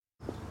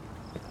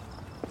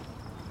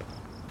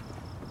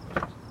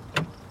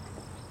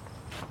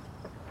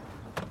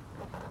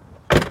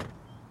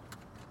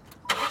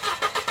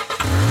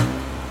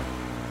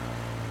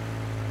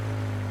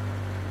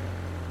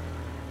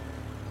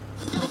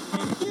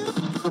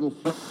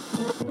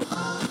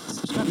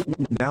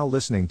Now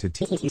listening to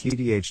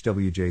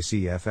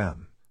TDHWJC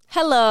FM.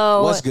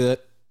 Hello. What's good?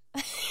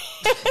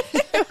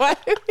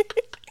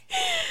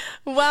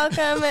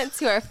 Welcome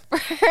to our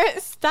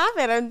first... Stop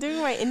it. I'm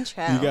doing my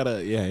intro. You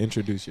gotta,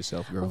 introduce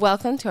yourself, girl.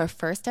 Welcome to our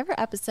first ever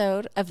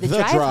episode of The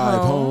Drive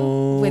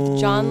Home with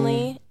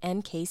John-Lee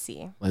and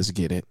Casie. Let's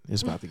get it.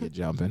 It's about to get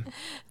jumping.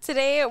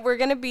 Today, we're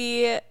going to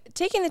be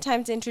taking the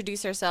time to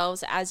introduce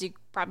ourselves, as you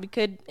probably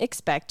could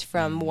expect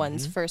from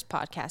one's first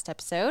podcast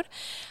episode.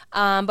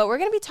 But we're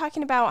going to be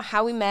talking about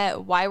how we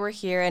met, why we're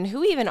here, and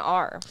who we even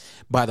are.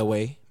 By the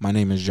way, my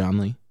name is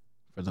John-Lee.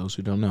 For those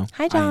who don't know.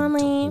 Hi,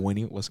 John-Lee.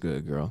 20. What's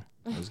good, girl?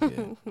 What's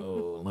good?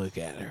 Oh, look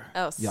at her.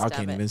 Oh, y'all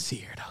can't even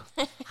see her,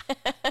 though.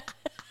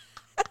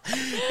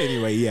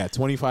 Anyway,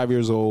 25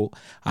 years old.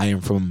 I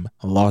am from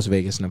Las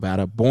Vegas,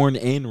 Nevada. Born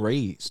and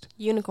raised.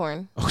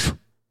 Unicorn.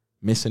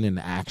 Missing in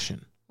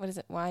action. What is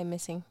it? Why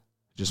missing?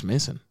 Just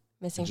missing.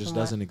 Missing It just from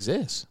doesn't what?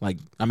 exist.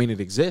 It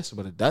exists,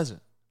 but it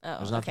doesn't. Oh,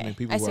 There's not okay. too many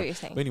people I who see are. what you're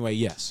saying. But anyway,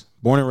 yes.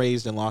 Born and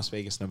raised in Las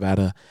Vegas,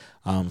 Nevada.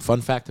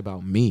 Fun fact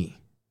about me.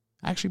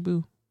 Actually,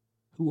 boo,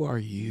 who are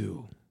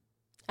you?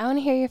 I want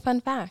to hear your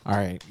fun fact. All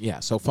right. Yeah.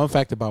 So fun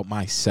fact about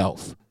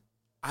myself.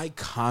 I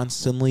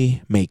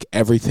constantly make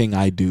everything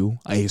I do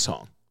a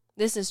song.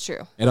 This is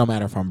true. It don't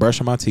matter if I'm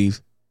brushing my teeth,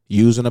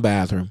 using the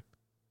bathroom.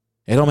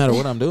 It don't matter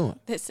what I'm doing.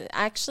 This is,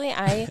 actually,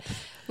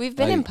 we've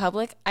been in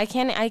public. I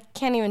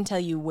can't even tell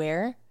you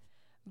where,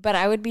 but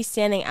I would be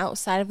standing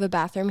outside of the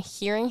bathroom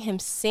hearing him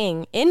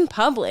sing in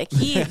public.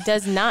 He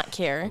does not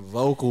care.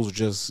 Vocals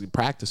just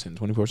practicing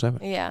 24/7.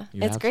 Yeah.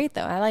 You It's have great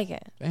though. I like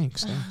it.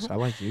 Thanks. I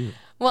like you.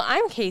 Well,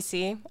 I'm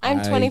Casie. I'm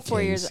Hi,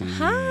 24 years old. Casie.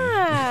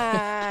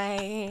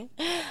 Hi.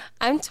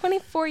 I'm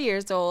 24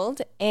 years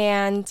old,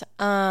 and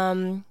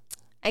I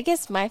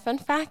guess my fun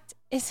fact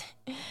is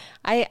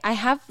I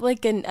have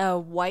like a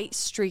white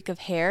streak of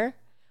hair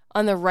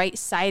on the right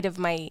side of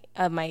my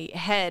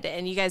head,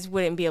 and you guys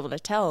wouldn't be able to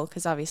tell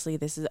because obviously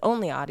this is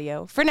only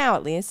audio for now,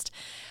 at least.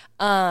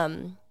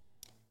 I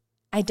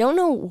don't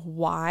know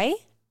why,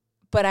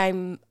 but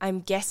I'm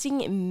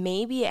guessing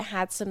maybe it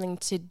had something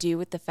to do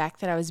with the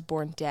fact that I was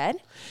born dead.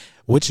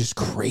 Which is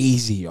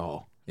crazy,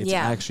 y'all. It's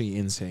actually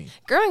insane.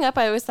 Growing up,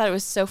 I always thought it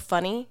was so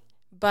funny,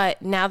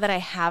 but now that I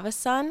have a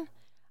son,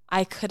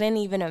 I couldn't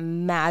even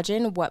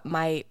imagine what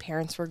my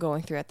parents were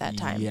going through at that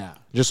time. Yeah,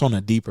 just on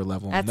a deeper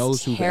level. That's And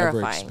those who've ever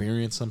terrifying.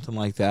 experienced something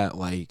like that,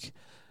 like,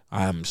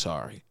 I'm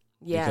sorry.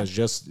 Yeah. Because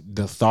just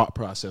the thought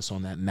process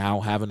on that, now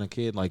having a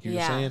kid, like you were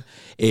Yeah. saying,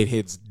 it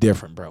hits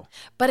different, bro.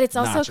 But it's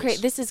also Notches.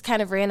 crazy. This is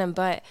kind of random,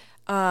 but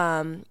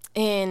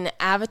in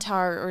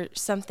Avatar or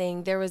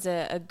something, there was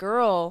a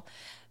girl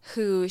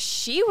who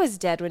she was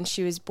dead when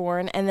she was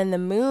born, and then the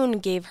moon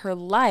gave her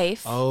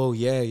life. Oh,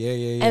 yeah.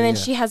 And then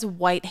she has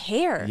white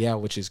hair. Yeah,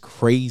 which is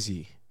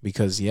crazy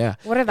because,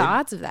 What are the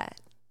odds of that?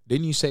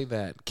 Didn't you say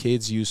that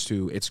kids used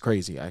to, it's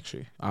crazy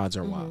actually, odds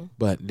are wild,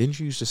 but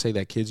didn't you used to say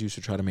that kids used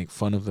to try to make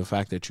fun of the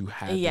fact that you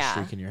had the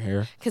streak in your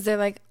hair? Because they're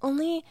like,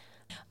 only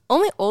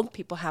old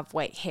people have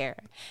white hair.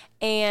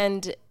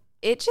 And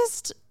it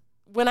just,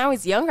 when I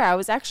was younger, I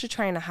was actually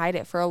trying to hide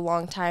it for a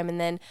long time. And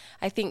then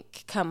I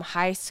think come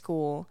high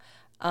school,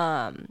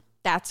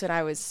 that's when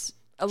I was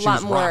She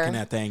lot was more rocking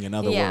that thing. In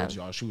other words,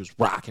 y'all, she was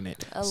rocking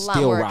it. a Still lot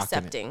more rocking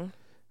accepting.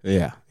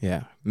 It.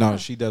 Yeah. No,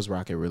 she does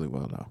rock it really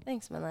well, though.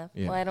 Thanks, my love.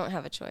 Yeah. Well, I don't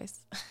have a choice.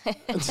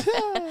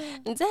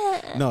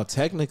 No,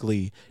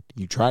 technically,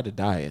 you tried to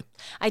dye it.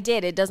 I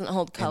did. It doesn't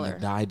hold And color. the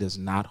dye does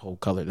not hold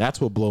color. That's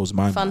what blows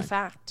my Fun mind.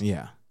 fact.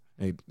 Yeah.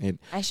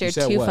 I shared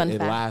you said two what? fun It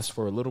facts. lasts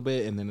for a little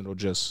bit, and then it'll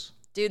just...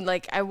 Dude,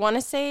 like, I want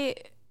to say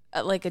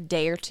like a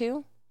day or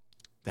two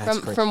That's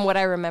crazy. from what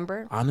I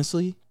remember.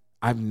 Honestly,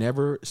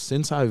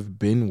 since I've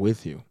been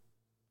with you,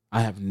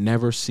 I have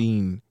never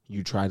seen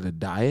you try to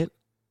dye it.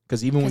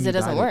 Because even when Because it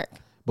doesn't work.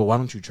 But why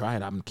don't you try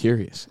it? I'm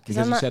curious. Because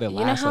you said it you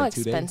know lasts how like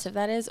 2 days. expensive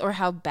that is, or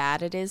how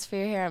bad it is for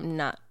your hair. I'm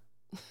not.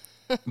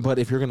 But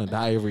if you're going to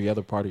dye every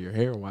other part of your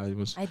hair,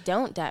 I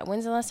don't dye.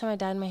 When's the last time I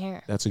dyed my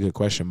hair? That's a good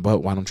question. But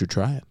why don't you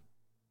try it?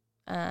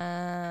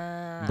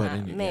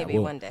 Maybe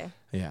one day.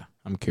 Yeah,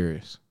 I'm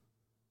curious.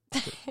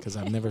 Because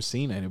I've never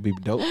seen it. It'd be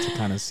dope to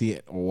kind of see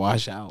it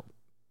wash out.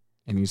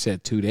 And you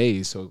said 2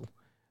 days. So,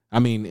 I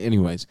mean,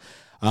 anyways,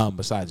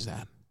 besides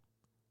that,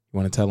 you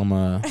want to tell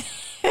them...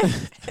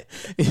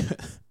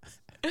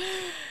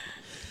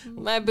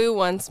 My boo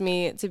wants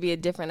me to be a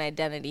different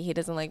identity. He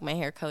doesn't like my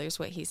hair color is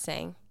what he's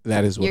saying.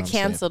 That is what You're I'm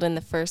canceled in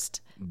the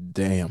first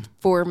Damn.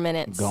 4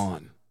 minutes.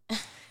 Gone.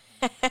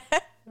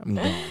 I'm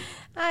gone.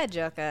 I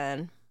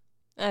joking.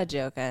 I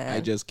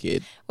just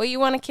kid. Well, you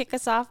want to kick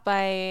us off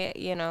by,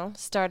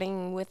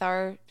 starting with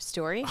our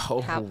story?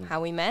 Oh.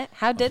 How we met?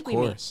 How did we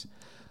meet?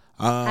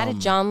 How did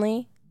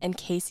John-Lee and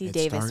Casie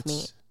Davis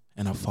meet?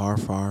 In a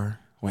far,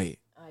 wait.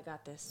 I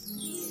got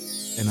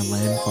this. In a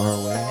land far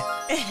away.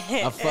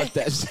 I fucked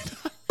that shit.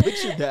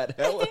 Picture that.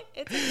 Hella.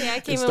 It's okay. I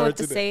came in with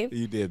the save.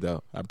 You did,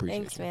 though. I appreciate it.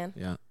 Thanks, man.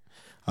 Yeah.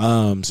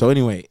 So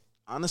anyway,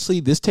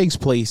 honestly, this takes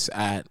place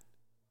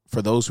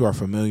for those who are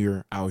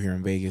familiar out here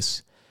in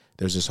Vegas,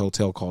 there's this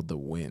hotel called The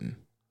Wynn.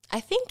 I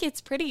think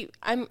it's pretty.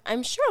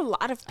 I'm sure a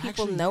lot of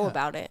people know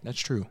about it. That's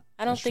true.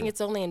 I don't think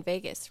it's only in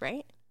Vegas,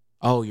 right?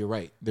 Oh, you're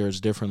right. There's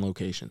different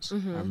locations. I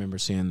remember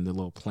seeing the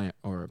little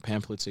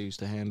pamphlets they used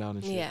to hand out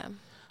and shit.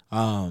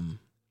 Yeah.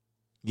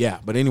 Yeah,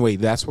 but anyway,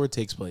 that's where it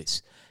takes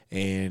place.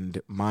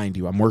 And mind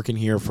you, I'm working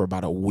here for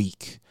about a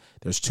week.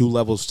 There's 2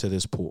 levels to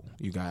this pool.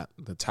 You got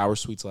the Tower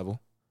Suites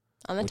level.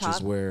 On the top. Which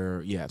is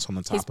where, it's on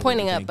the top. He's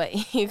pointing up, but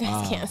you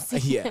guys can't see.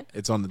 Yeah,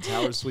 it's on the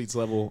Tower Suites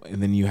level,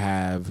 and then you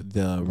have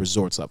the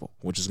Resorts level,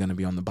 which is going to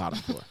be on the bottom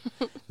floor.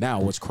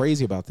 Now, what's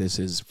crazy about this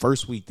is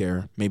first week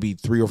there, maybe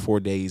 3 or 4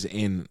 days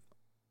in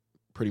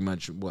pretty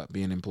much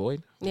being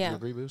employed? Yeah.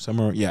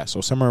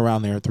 So somewhere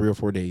around there, 3 or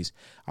 4 days.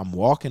 I'm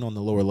walking on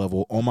the lower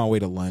level on my way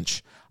to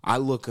lunch. I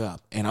look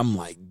up, and I'm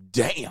like,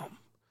 damn,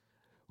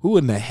 who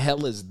in the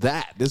hell is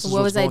that? This is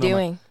what was I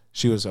doing?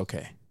 She was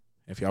okay.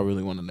 If y'all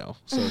really want to know.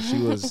 So she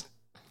was,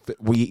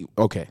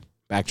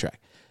 backtrack.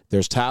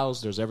 There's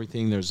towels, there's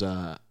everything, there's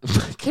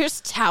There's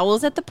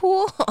towels at the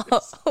pool?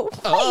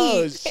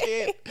 Oh,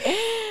 shit.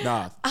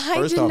 Nah,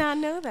 I did not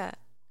know that.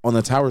 On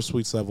the Tower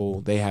Suites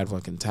level, they had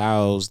fucking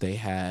towels, they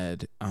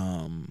had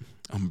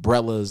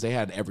umbrellas, they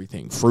had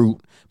everything, fruit.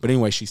 But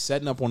anyway, she's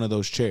setting up one of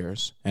those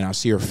chairs, and I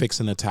see her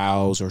fixing the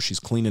towels, or she's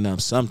cleaning up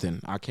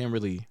something. I can't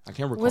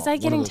recall. Was I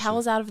getting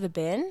towels out of the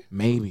bin?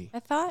 Maybe. I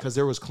thought. Because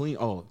there was clean.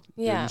 Oh,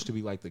 yeah. There used to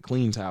be like the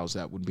clean towels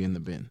that would be in the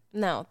bin.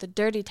 No, the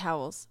dirty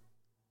towels.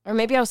 Or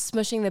maybe I was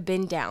smushing the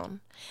bin down.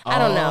 I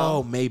don't know.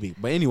 Oh, maybe.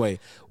 But anyway,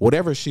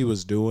 whatever she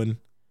was doing,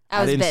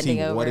 I didn't see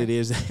over what it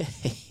is.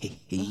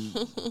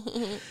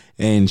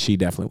 And she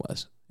definitely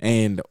was.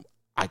 And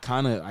I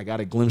got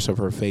a glimpse of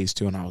her face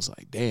too, and I was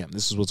like, damn,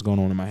 this is what's going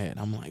on in my head.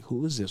 I'm like,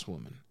 who is this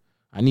woman?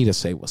 I need to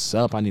say what's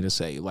up. I need to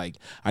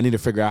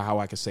figure out how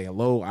I can say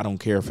hello. I don't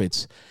care if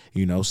it's,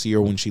 see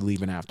her when she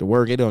leaving after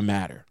work. It don't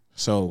matter.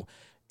 So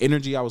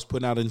energy I was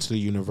putting out into the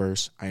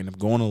universe. I end up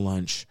going to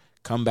lunch,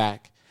 come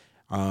back.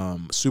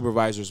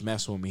 Supervisor's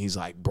messing with me. He's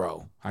like,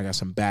 bro, I got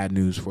some bad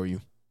news for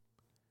you.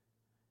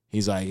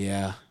 He's like,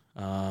 yeah,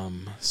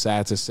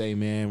 sad to say,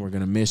 man, we're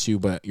going to miss you,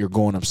 but you're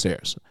going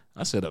upstairs.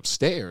 I said,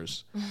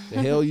 upstairs?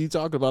 The hell you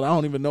talking about? I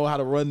don't even know how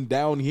to run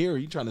down here.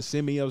 You trying to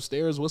send me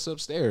upstairs? What's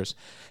upstairs?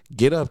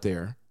 Get up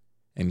there.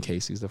 And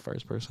Casey's the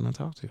first person I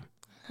talked to.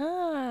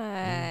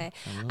 Hi.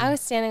 I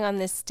was standing on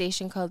this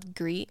station called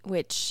Greet,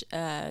 which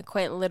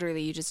quite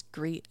literally you just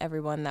greet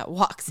everyone that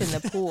walks in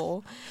the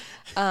pool.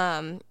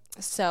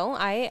 So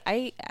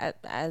I,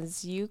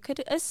 as you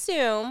could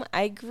assume,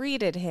 I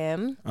greeted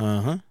him.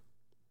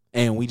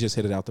 And we just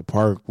hit it out the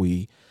park.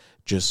 We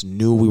just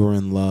knew we were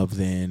in love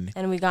then.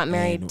 And we got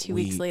married 2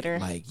 weeks later.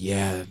 I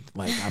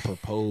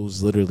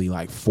proposed literally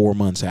 4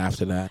 months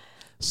after that.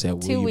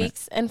 Said 2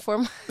 weeks and 4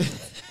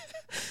 months.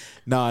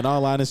 No, in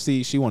all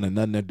honesty, she wanted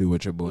nothing to do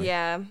with your boy.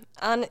 Yeah.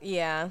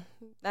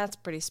 That's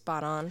pretty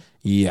spot on.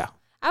 Yeah.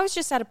 I was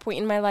just at a point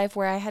in my life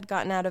where I had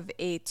gotten out of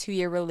a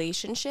 2-year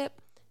relationship.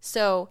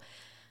 So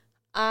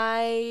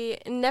I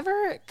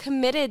never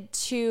committed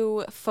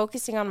to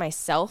focusing on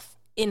myself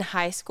in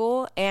high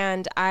school,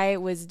 and I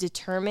was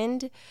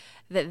determined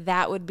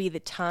that would be the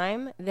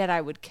time that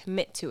I would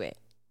commit to it.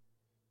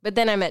 But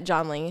then I met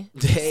John-Lee.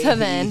 So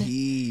then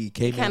he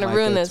kind of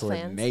ruined those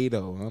plans.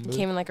 Huh,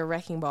 came in like a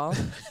wrecking ball.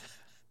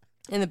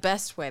 In the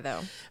best way,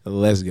 though.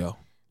 Let's go.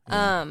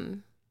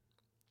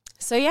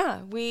 So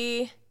yeah,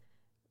 we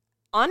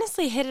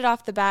honestly hit it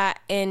off the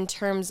bat in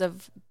terms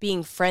of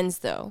being friends,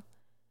 though.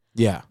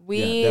 Yeah.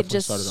 We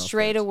just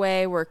straight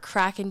away were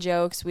cracking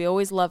jokes. We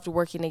always loved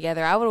working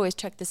together. I would always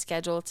check the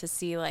schedule to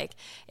see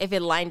if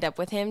it lined up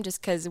with him, just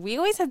because we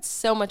always had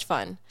so much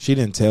fun. She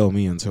didn't tell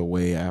me until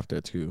way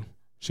after too.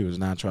 She was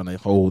not trying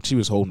to she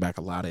was holding back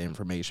a lot of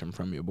information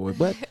from your boy.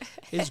 But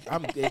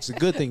it's a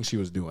good thing she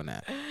was doing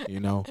that.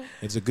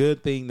 It's a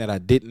good thing that I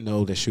didn't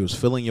know that she was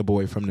feeling your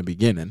boy from the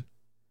beginning,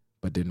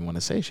 but didn't want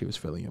to say she was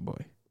feeling your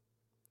boy.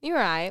 You're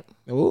right.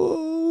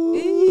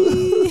 Ooh.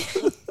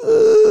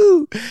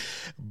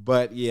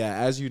 But yeah,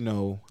 as you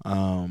know,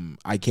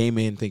 I came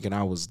in thinking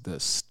I was the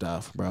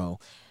stuff, bro.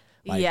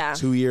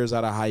 2 years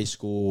out of high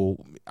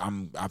school,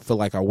 I feel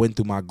like I went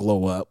through my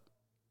glow up.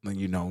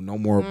 No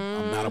more.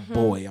 I'm not a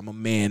boy. I'm a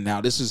man now.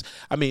 At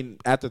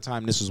the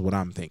time, this is what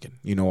I'm thinking.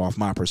 Off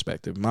my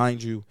perspective,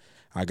 mind you,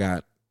 I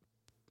got,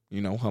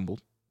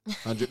 humbled,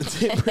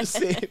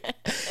 110%.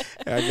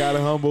 I got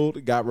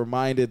humbled. Got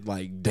reminded,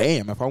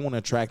 damn, if I want to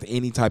attract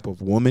any type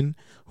of woman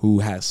who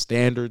has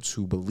standards,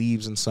 who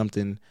believes in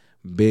something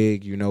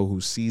big, who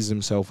sees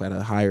himself at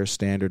a higher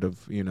standard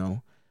of,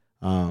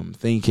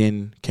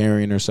 thinking,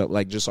 carrying herself,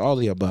 just all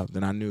the above,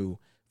 then I knew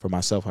for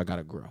myself I got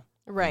to grow.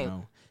 Right.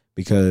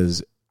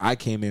 Because I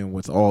came in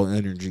with all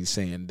energy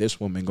saying this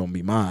woman going to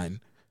be mine.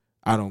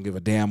 I don't give a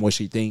damn what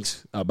she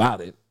thinks about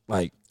it.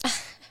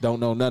 Don't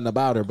know nothing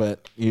about her,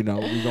 but, we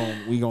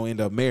gonna end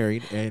up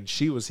married. And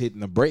she was hitting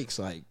the brakes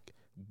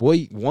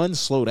boy, 1,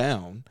 slow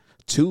down.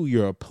 2,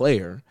 you're a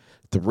player.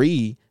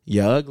 3,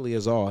 you're ugly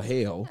as all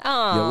hell.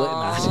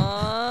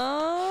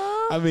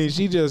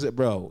 She just,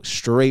 bro,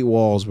 straight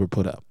walls were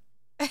put up.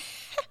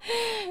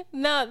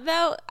 No,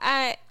 though,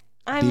 I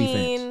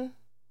mean,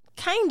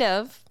 kind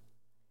of.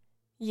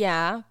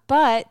 Yeah,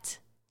 but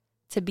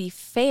to be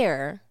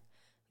fair,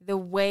 the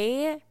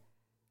way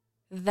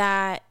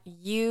that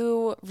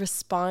you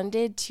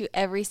responded to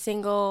every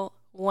single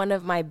one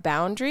of my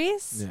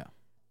boundaries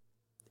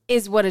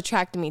is what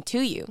attracted me to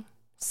you.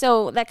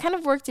 So that kind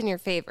of worked in your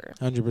favor.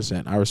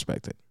 100%. I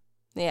respect it.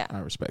 Yeah. I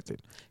respect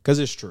it. Because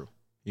it's true,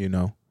 you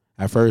know.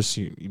 At first,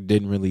 you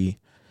didn't really,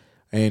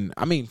 and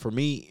I mean, for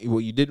me,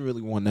 well, you didn't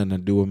really want nothing to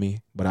do with me.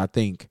 But I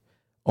think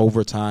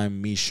over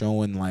time, me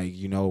showing like,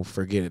 you know,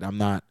 forget it. I'm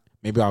not,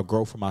 maybe I'll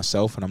grow for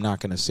myself, and I'm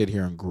not going to sit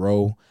here and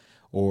grow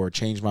or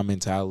change my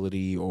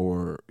mentality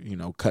or, you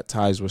know, cut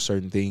ties with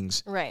certain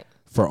things. Right.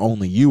 For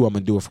only you, I'm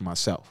going to do it for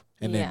myself.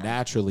 And then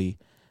naturally,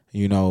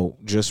 you know,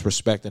 just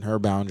respecting her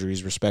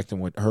boundaries, respecting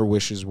what her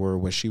wishes were,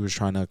 what she was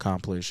trying to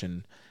accomplish,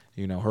 and,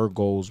 you know, her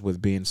goals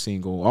with being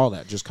single, all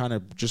that, just kind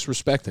of just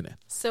respecting it.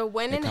 So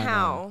when and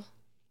how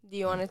do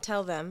you want to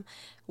tell them,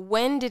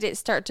 when did it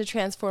start to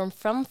transform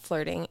from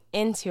flirting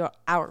into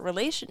our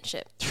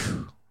relationship?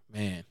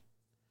 Man,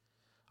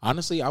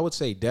 honestly, I would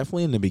say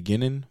definitely in the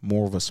beginning,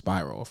 more of a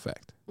spiral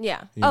effect.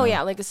 Yeah. You know?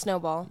 Yeah, like a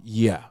snowball.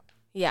 Yeah.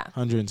 Yeah.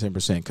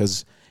 110%.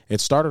 Because it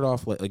started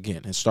off,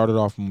 it started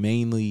off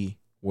mainly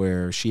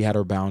where she had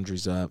her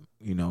boundaries up,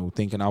 you know,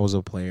 thinking I was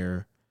a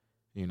player,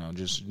 you know,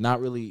 just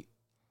not really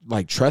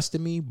like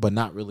trusting me, but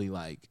not really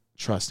like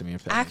trusting me.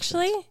 If that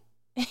actually,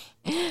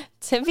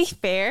 to be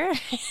fair,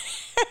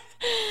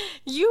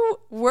 you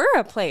were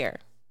a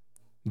player.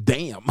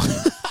 Damn.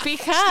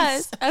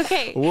 Because,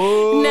 okay,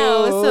 Whoa,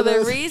 no, so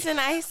the reason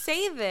I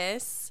say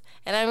this,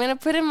 and I'm going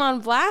to put him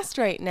on blast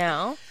right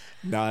now.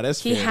 Nah,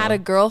 that's he fair, had though. a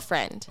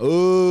girlfriend.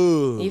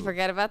 Ooh. You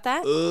forget about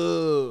that?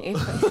 Ooh.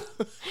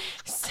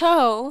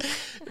 So,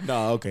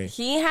 no, okay.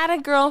 He had a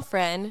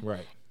girlfriend.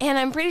 Right. And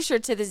I'm pretty sure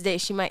to this day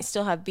she might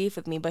still have beef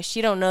with me, but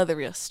she don't know the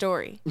real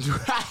story.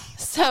 Right.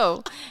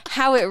 So,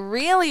 how it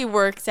really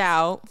worked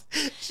out.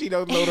 She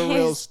don't know the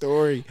real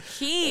story.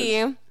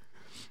 He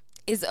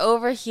is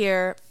over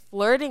here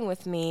flirting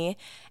with me,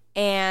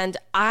 and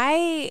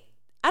I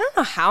don't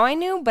know how I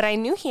knew, but I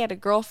knew he had a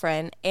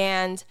girlfriend,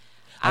 and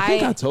I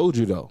think I told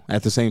you though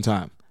at the same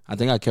time. I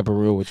think I kept it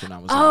real with you and I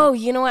was like,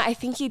 you know what? I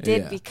think you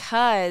did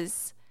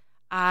because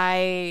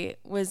I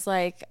was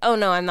like, oh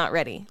no, I'm not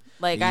ready.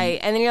 Like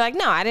and then you're like,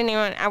 no,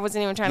 I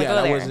wasn't even trying to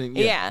go there.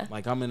 Yeah.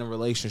 Like I'm in a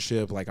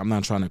relationship, like I'm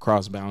not trying to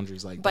cross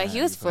boundaries like but that.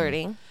 he was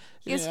flirting.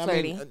 He was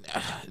flirty.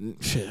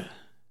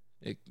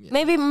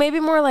 Maybe Maybe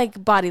more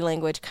like body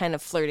language kind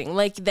of flirting,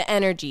 like the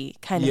energy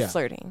kind of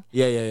flirting.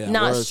 Yeah.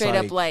 Not straight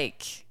up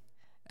like,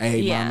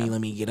 hey, mommy,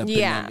 let me get up.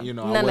 Yeah, and, you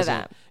know, none of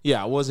that.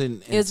 Yeah, I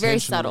wasn't. It was very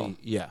subtle.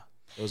 Yeah,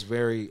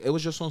 it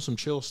was just on some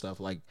chill stuff.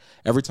 Like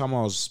every time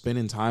I was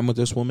spending time with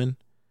this woman,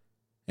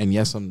 and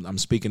yes, I'm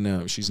speaking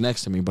to, she's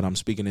next to me, but I'm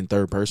speaking in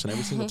third person.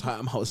 Every single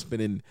time I was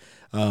spending,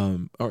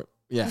 every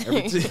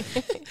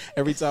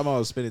time I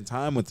was spending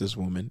time with this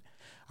woman,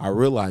 I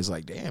realized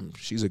like, damn,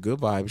 she's a good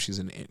vibe. She's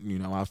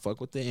I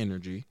fuck with the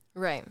energy.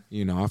 Right.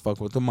 You know, I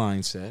fuck with the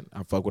mindset.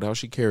 I fuck with how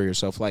she carry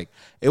herself. Like,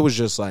 it was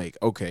just like,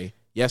 okay,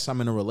 yes,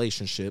 I'm in a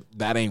relationship.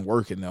 That ain't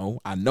working,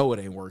 though. I know it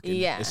ain't working.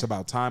 Yeah. It's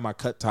about time I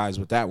cut ties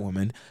with that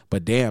woman.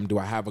 But damn, do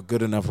I have a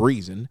good enough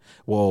reason?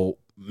 Well,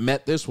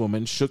 met this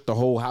woman, shook the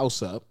whole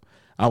house up.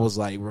 I was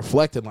like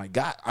reflecting like,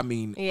 God, I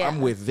mean,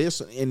 I'm with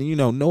this. And, you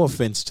know, no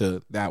offense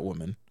to that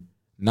woman.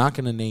 Not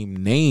going to name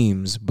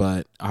names,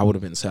 but I would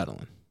have been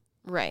settling.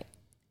 Right.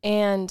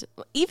 And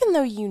even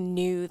though you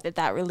knew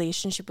that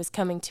relationship was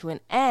coming to an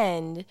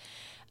end,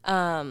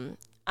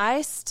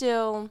 I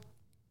still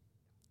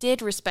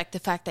did respect the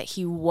fact that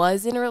he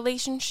was in a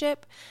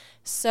relationship.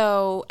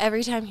 So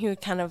every time he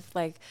would kind of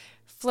like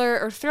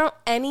flirt or throw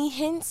any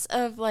hints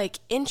of like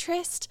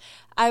interest,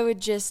 I would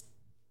just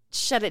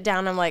shut it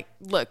down. I'm like,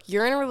 look,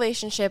 you're in a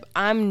relationship.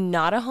 I'm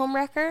not a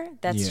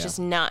homewrecker. That's just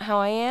not how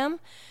I am.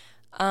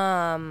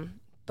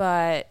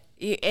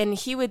 And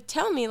he would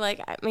tell me,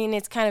 like, I mean,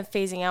 it's kind of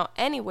phasing out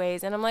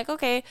anyways. And I'm like,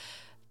 okay,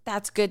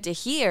 that's good to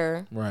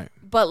hear. Right.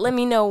 But let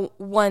me know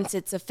once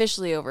it's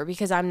officially over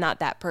because I'm not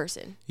that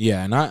person.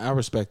 Yeah, and I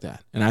respect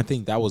that. And I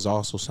think that was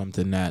also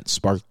something that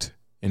sparked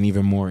an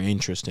even more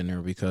interest in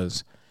her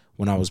because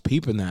when I was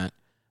peeping that,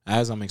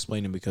 as I'm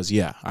explaining, because,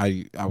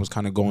 I was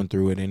kind of going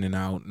through it in and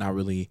out, not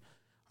really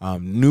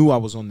knew I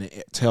was on the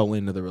tail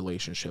end of the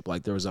relationship.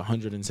 Like, there was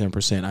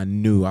 110%. I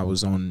knew I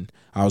was on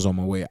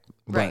my way out.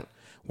 Right.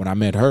 When I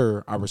met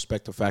her, I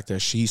respect the fact that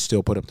she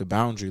still put up the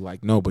boundary.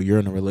 Like, no, but you're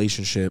in a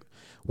relationship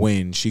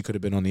when she could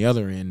have been on the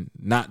other end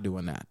not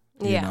doing that.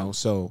 You know?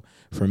 So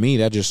for me,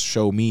 that just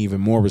showed me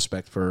even more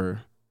respect for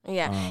her.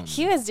 Yeah.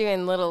 He was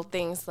doing little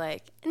things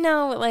like,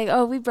 no, like,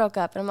 oh, we broke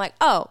up. And I'm like,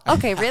 oh,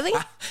 okay, really?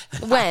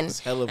 When?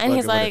 And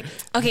he's like,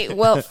 okay,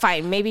 well,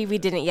 fine. Maybe we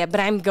didn't yet, but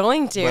I'm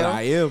going to. But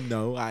I am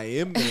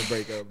going to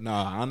break up. No,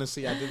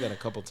 honestly, I did that a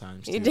couple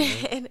times too. You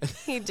did. Right?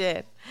 He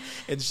did.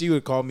 And she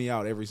would call me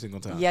out every single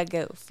time. Yeah,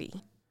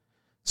 goofy.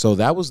 So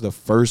that was the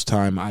first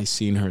time I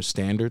seen her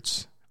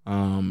standards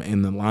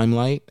in the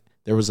limelight.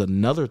 There was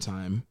another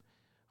time.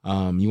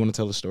 You want to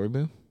tell the story,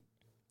 Boo?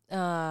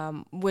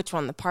 Which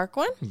one? The park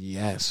one?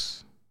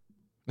 Yes.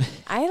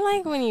 I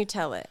like when you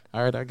tell it.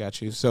 All right, I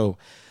got you. So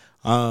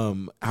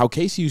How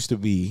Casey used to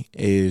be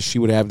is she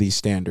would have these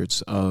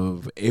standards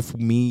of if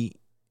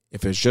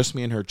it's just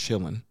me and her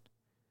chilling,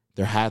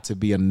 there had to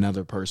be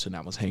another person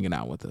that was hanging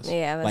out with us.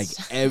 Yeah, like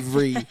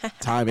every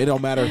time. It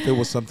don't matter if it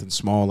was something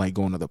small like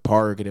going to the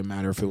park. It didn't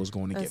matter if it was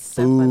going to get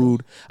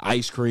food,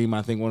 ice cream.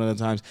 I think one of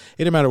the times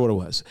it didn't matter what it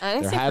was. I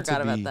honestly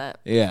forgot about that.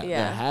 Yeah,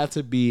 there had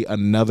to be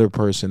another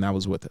person that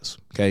was with us.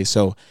 Okay,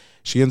 so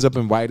she ends up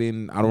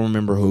inviting, I don't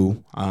remember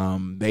who.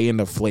 They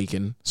end up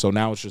flaking. So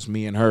now it's just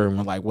me and her, and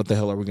we're like, what the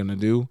hell are we gonna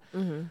do?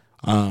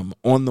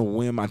 On the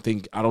whim, I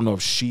don't know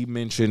if she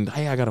mentioned,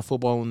 hey, I got a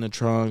football in the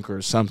trunk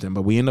or something,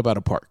 but we end up at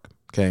a park.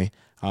 Okay.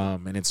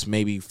 And it's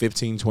maybe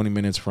 15, 20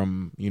 minutes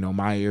from,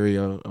 my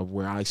area of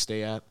where I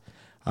stay at.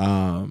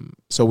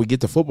 So we get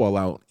the football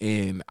out,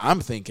 and I'm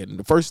thinking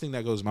the first thing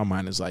that goes in my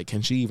mind is like,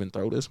 can she even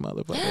throw this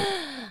motherfucker?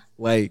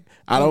 Like,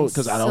 I don't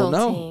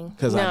know.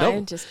 Because I don't.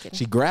 I'm just kidding.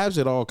 She grabs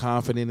it all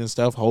confident and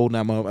stuff, holding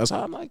that motherfucker. So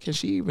I'm like, can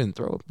she even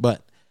throw it?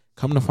 But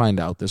come to find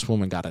out, this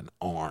woman got an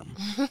arm.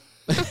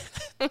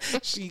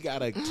 She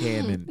got a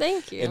cannon.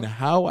 Thank you. And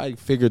how I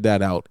figured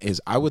that out is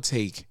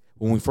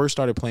when we first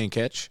started playing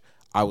catch,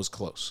 I was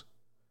close.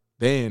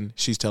 Then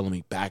she's telling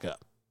me, back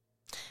up.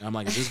 And I'm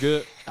like, is this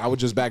good? I would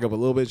just back up a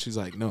little bit. She's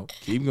like, no,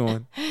 keep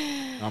going.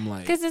 I'm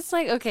like. Because it's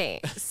like, okay,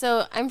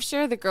 so I'm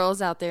sure the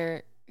girls out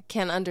there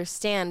can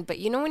understand, but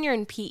when you're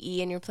in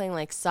PE and you're playing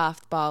like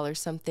softball or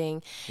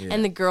something,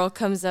 and the girl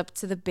comes up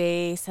to the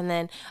base, and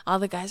then all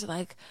the guys are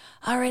like,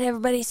 all right,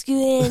 everybody, scoot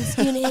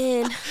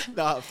in.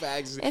 Nah,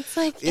 facts. It's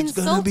like it's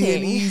insulting. Gonna be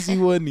an easy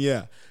one.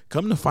 Yeah.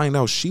 Come to find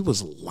out, she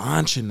was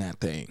launching that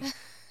thing.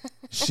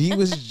 She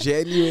was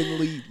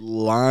genuinely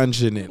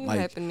launching it. You're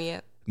like hyping me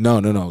up.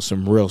 No,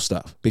 some real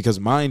stuff. Because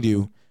mind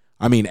you,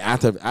 I mean,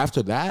 after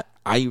that,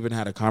 I even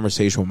had a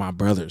conversation with my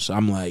brothers.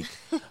 I'm like,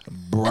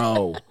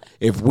 bro,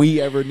 if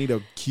we ever need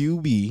a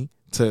QB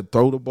to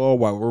throw the ball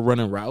while we're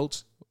running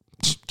routes,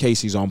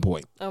 Casey's on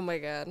point. Oh my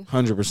God.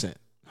 100%.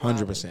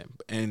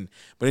 100%.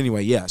 But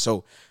anyway, yeah.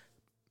 So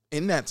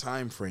in that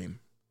time frame,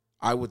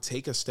 I would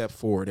take a step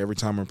forward every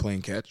time we're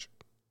playing catch.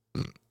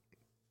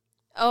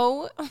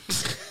 Oh.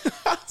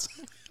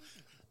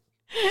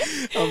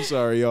 I'm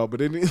sorry, y'all, but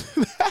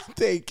that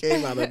thing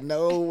came out of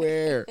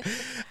nowhere.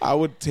 I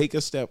would take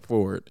a step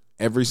forward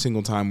every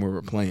single time we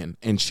were playing,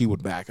 and she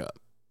would back up.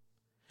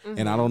 Mm-hmm.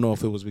 And I don't know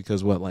if it was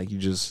because I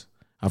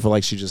feel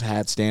like she just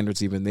had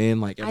standards even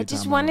then. Like every I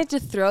just time wanted to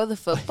throw the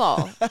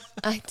football.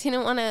 I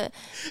didn't want to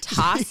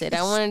toss it.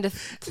 I wanted to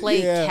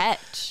play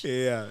catch.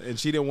 Yeah, and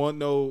she didn't want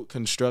no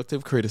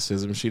constructive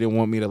criticism. She didn't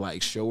want me to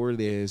like show her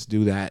this,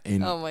 do that.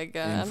 And oh my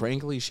God. And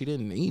frankly, she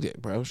didn't need it,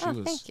 bro.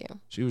 Thank you.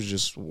 She was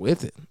just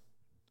with it.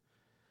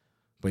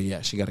 But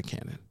yeah, she got a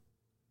cannon.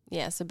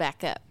 Yeah, so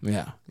back up.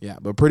 Yeah.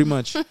 But pretty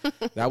much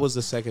that was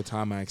the second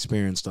time I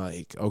experienced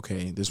like,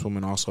 okay, this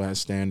woman also has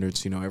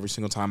standards. Every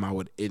single time I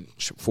would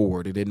inch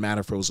forward, it didn't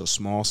matter if it was a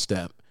small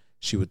step.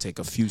 She would take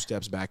a few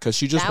steps back because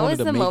she just wanted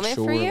to make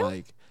sure.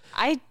 Like,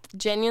 I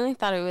genuinely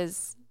thought it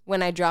was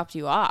when I dropped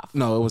you off.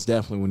 No, it was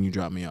definitely when you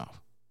dropped me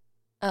off.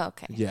 Oh,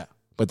 okay. Yeah,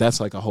 but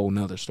that's like a whole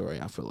nother story.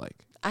 I feel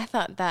like I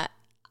thought that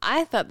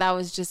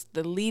was just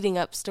the leading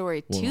up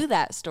story to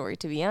that story.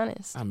 To be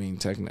honest, I mean,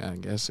 technically, I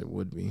guess it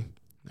would be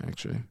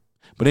actually.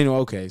 But anyway,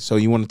 okay. So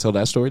you want to tell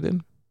that story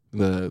then?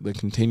 The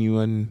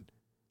continuing.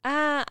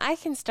 I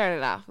can start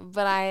it off,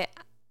 but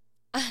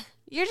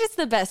you're just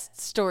the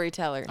best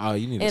storyteller. Oh,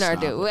 you need in to our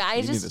stop do. it.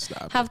 I just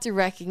have to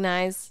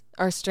recognize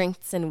our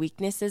strengths and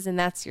weaknesses, and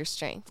that's your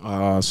strength.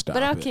 Oh, stop!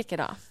 But I'll kick it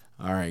off.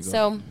 All right.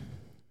 So ahead.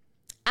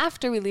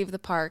 after we leave the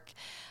park,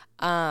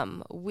 I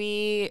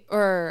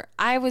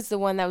was the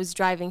one that was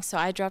driving, so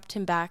I dropped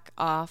him back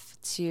off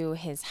to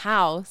his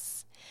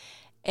house,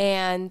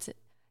 and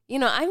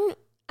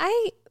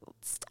I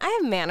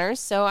have manners,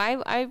 so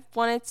I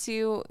wanted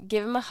to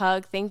give him a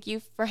hug. Thank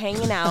you for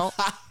hanging out.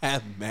 I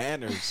have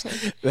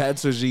manners.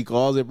 That's what she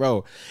calls it,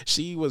 bro.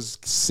 She was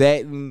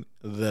setting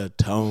the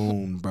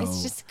tone, bro.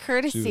 It's just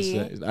courtesy.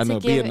 I know,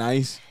 being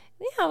nice.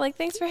 Yeah, like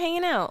thanks for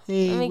hanging out.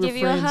 Hey, let me give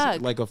you a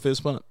hug. Like a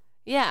fist bump.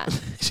 Yeah.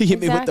 She hit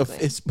me with the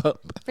fist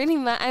bump. Pretty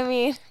much. I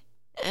mean.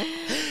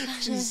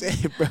 She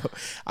said, bro,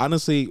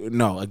 honestly,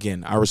 no,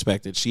 again, I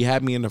respect it. She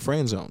had me in the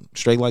friend zone,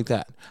 straight like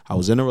that. I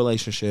was in a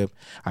relationship.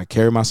 I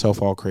carried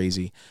myself all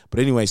crazy. But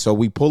anyway, so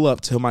we pull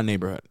up to my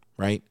neighborhood,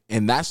 right?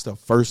 And that's the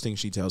first thing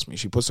she tells me.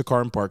 She puts the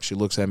car in park. She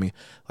looks at me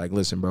like,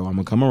 listen, bro, I'm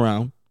going to come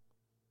around.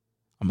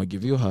 I'm going to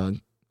give you a hug.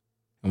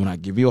 And when I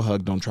give you a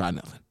hug, don't try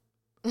nothing.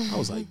 I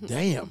was like,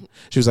 damn.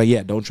 She was like,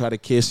 yeah, don't try to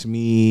kiss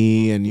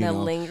me. And,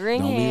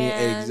 lingering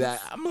hands.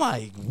 Exactly. I'm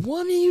like,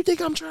 what do you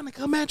think I'm trying to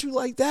come at you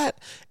like that?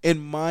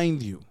 And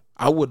mind you,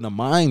 I wouldn't have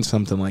mind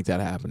something like that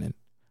happening.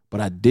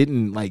 But I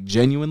didn't,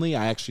 genuinely,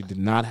 I actually did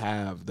not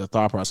have the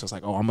thought process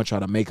I'm going to try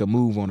to make a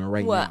move on her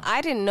now. Well,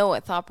 I didn't know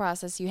what thought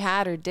process you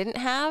had or didn't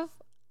have.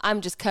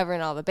 I'm just covering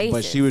all the bases.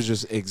 But she was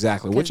just,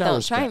 exactly, which I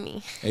respect. Don't try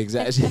me.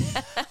 Exactly.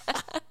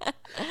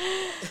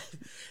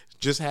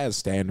 Just has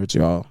standards,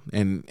 y'all.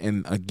 And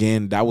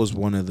again, that was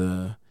one of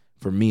the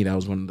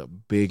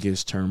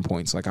biggest turn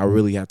points. I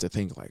really have to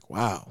think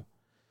wow,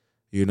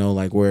 You know,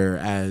 like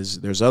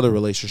whereas there's other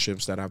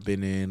relationships that I've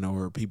been in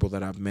or people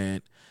that I've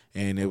met,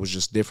 and it was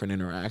just different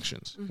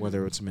interactions,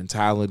 whether it's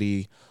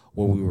mentality,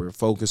 what we were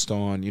focused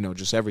on, you know,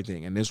 just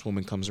everything. And this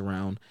woman comes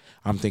around,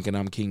 I'm thinking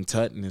I'm King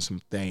Tut in this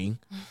thing,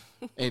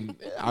 and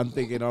I'm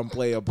thinking I'm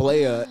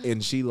player,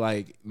 and she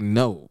like,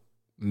 no,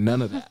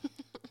 none of that.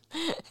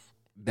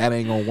 That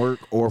ain't gonna work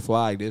or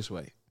fly this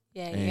way.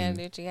 Yeah, you gotta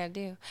do what you gotta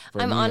do.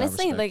 For I'm me, I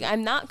honestly respect like, it.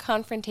 I'm not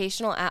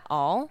confrontational at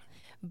all,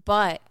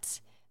 but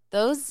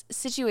those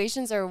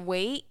situations are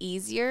way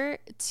easier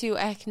to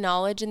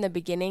acknowledge in the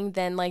beginning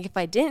than like if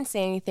I didn't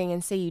say anything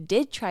and say you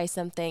did try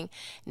something.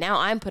 Now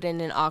I'm put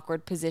in an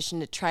awkward position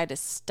to try to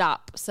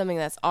stop something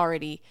that's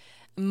already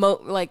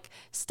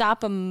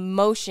stop a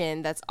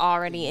motion that's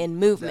already in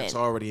movement. That's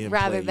already in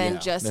rather play. than Yeah,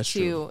 just that's to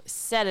true.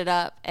 set it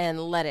up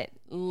and let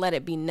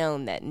it be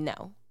known that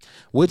no.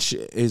 Which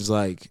is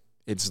like,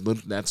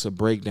 that's a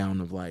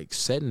breakdown of like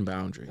setting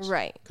boundaries.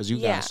 Right. Because you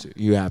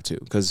have to.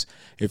 Because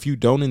if you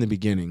don't in the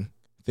beginning,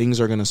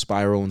 things are going to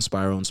spiral and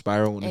spiral and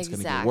spiral, and it's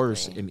going to get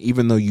worse. And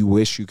even though you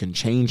wish you can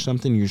change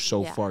something, you're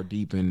so far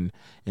deep in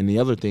the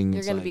other thing.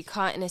 You're going to be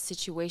caught in a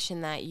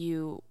situation that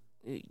you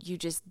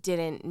just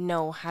didn't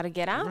know how to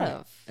get out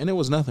of. And there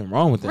was nothing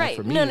wrong with that right.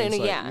 for me. No, It's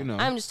like, yeah. you know,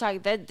 I'm just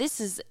talking that this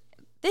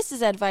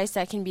is advice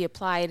that can be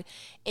applied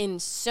in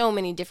so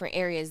many different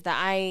areas that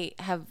I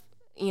have,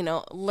 you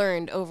know,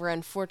 learned over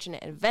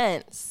unfortunate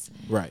events.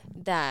 right.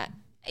 That,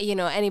 you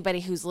know, anybody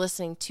who's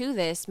listening to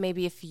this,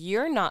 maybe if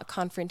you're not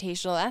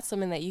confrontational, that's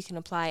something that you can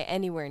apply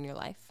anywhere in your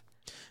life.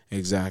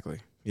 Exactly.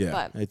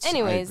 Yeah. But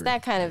anyways,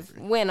 that kind of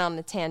went on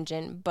the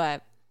tangent,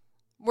 but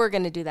we're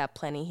going to do that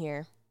plenty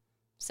here.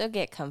 So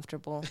get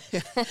comfortable.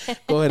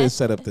 Go ahead and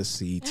set up the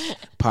seats,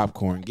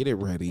 popcorn, get it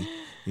ready.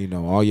 You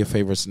know, all your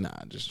favorites.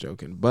 Nah, just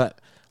joking. But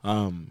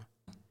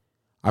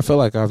I feel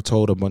like I've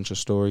told a bunch of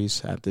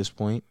stories at this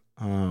point.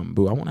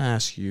 But I want to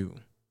ask you,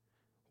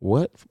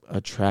 what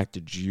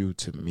attracted you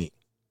to me?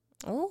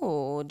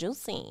 Oh,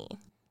 juicy.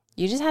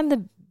 You just had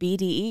the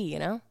BDE, you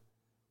know?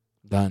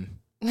 Done.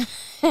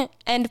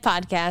 End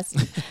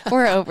podcast.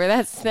 We're over.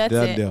 That's Done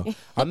it. deal.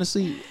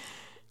 Honestly,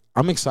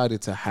 I'm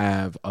excited to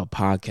have a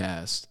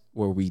podcast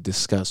where we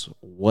discuss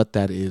what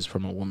that is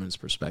from a woman's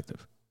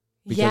perspective.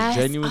 Because yes.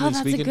 genuinely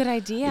that's speaking, a good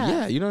idea.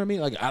 Yeah, you know what I mean?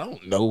 Like, I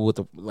don't know what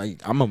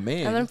I'm a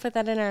man. I'm going to put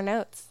that in our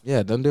notes.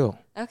 Yeah, done deal.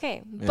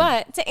 Okay. Yeah.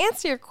 But to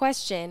answer your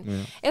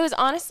question, it was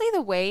honestly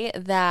the way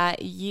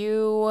that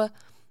you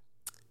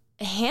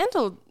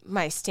handled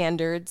my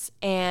standards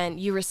and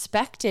you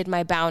respected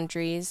my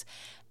boundaries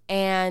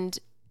and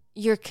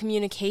your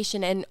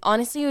communication. And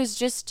honestly, it was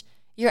just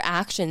your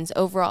actions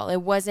overall.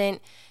 It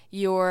wasn't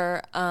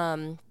your,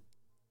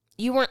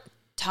 you weren't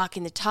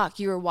talking the talk,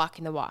 you were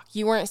walking the walk.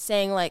 You weren't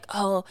saying like,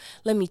 oh,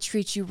 let me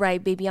treat you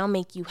right, baby, I'll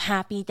make you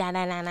happy, da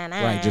da da da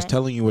da. Right, just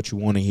telling you what you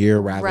want to hear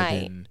rather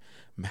Right. than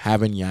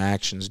having your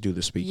actions do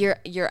the speaking.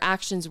 Your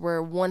actions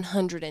were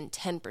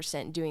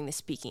 110% doing the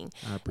speaking.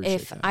 I appreciate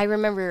If that. I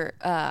remember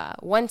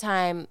one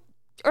time,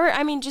 or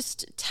I mean,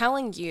 just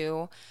telling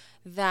you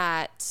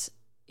that,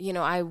 you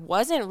know, I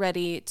wasn't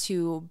ready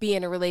to be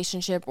in a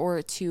relationship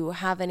or to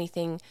have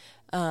anything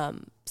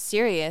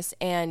serious,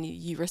 and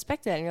you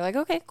respect that, and you're like,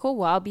 okay, cool,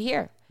 well, I'll be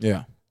here.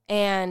 Yeah.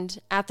 And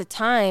at the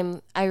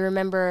time, I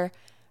remember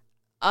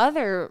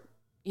other,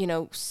 you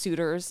know,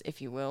 suitors,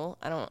 if you will.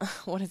 I don't,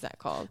 what is that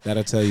called?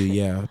 That'll tell you,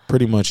 yeah,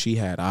 pretty much she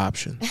had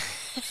options.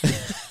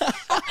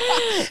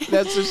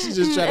 That's what she's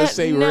just trying to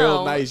say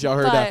real nice. Y'all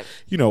heard that?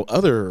 You know,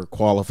 other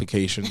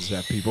qualifications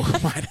that people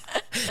might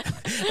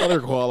have,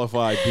 other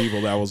qualified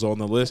people that was on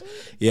the list.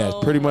 Yeah,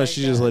 pretty much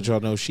she just let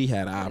y'all know she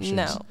had options.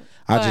 No.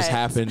 I just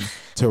happened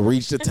to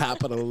reach the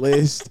top of the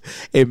list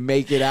and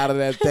make it out of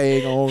that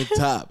thing on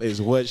top is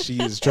what she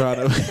is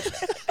trying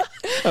to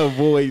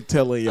avoid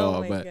telling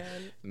y'all. But God.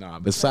 nah,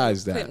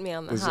 besides that. Put me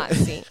on the hot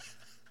seat.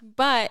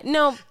 But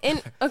no,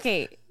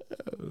 okay.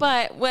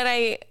 But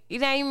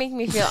now you make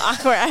me feel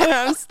awkward.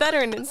 I'm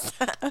stuttering and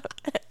stuff.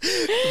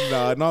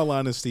 No, in all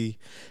honesty,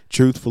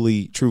 truth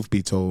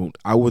be told,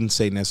 I wouldn't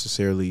say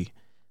necessarily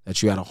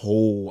that you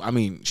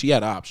had she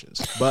had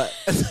options, but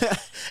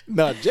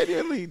no,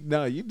 genuinely,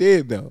 no, you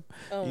did though.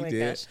 Oh you my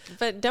did. gosh.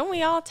 But don't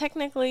we all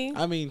technically?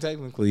 I mean,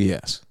 technically,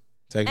 yes.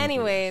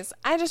 Anyways,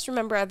 I just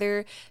remember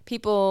other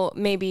people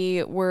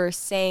maybe were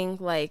saying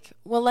like,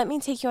 well, let me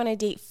take you on a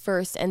date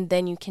first and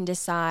then you can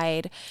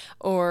decide,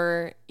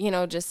 or, you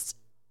know, just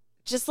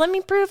let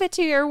me prove it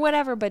to you or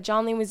whatever. But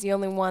John-Lee was the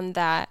only one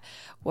that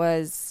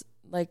was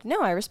like,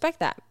 no, I respect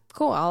that.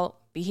 Cool, I'll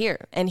be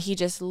here. And he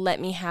just let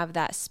me have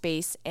that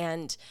space.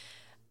 And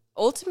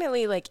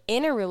ultimately, like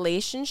in a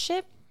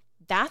relationship,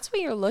 that's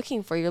what you're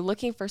looking for. You're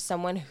looking for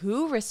someone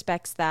who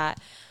respects that.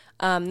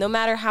 No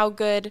matter how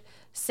good,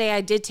 say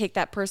I did take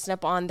that person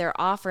up on their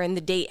offer and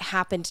the date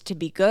happened to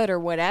be good or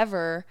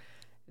whatever,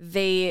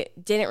 they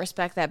didn't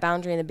respect that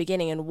boundary in the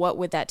beginning. And what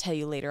would that tell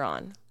you later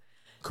on?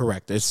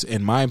 Correct. It's,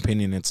 in my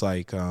opinion, it's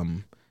like,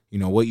 you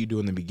know, what you do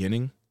in the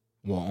beginning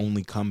will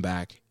only come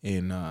back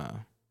in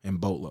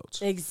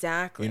boatloads.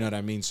 Exactly. You know what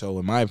I mean? So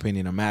in my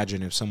opinion,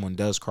 imagine if someone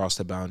does cross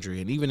the boundary,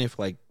 and even if,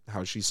 like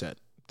how she said,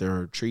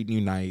 They're treating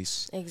you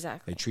nice.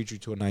 Exactly. They treat you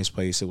to a nice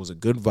place. It was a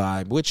good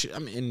vibe, which I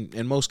mean,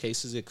 in most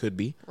cases it could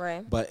be.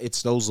 Right. But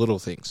it's those little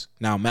things.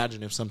 Now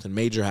imagine if something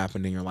major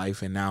happened in your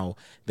life and now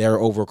they're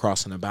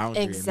overcrossing a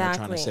boundary and they're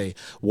trying to say,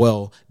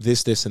 well,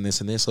 this, and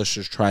this, and this, let's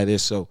just try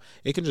this. So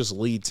it can just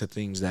lead to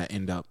things that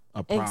end up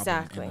a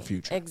problem in the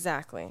future.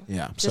 Exactly.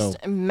 Yeah.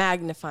 Just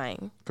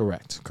magnifying.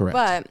 Correct.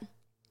 But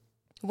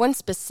one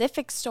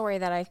specific story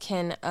that I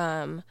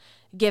can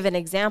give an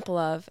example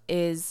of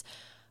is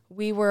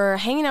we were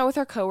hanging out with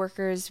our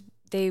coworkers.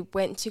 They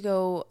went to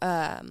go,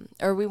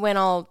 or we went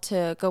all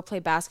to go play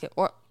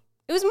basketball.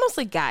 It was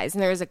mostly guys,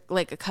 and there was a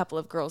couple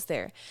of girls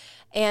there.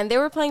 And they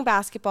were playing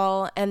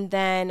basketball, and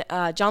then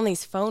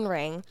John-Lee's phone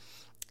rang.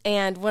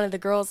 And one of the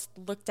girls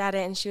looked at it,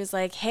 and she was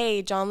like,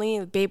 hey,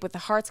 John-Lee, babe with the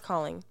heart's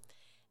calling.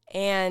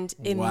 And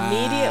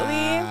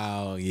immediately...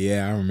 Wow,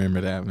 yeah, I remember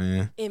that,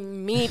 man.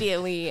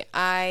 Immediately,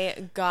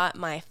 I got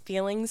my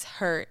feelings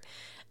hurt.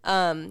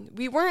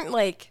 We weren't,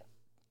 like,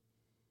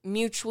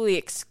 mutually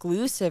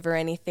exclusive or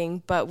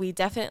anything, but we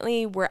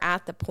definitely were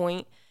at the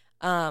point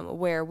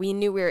where we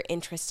knew we were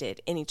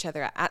interested in each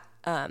other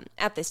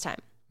at this time.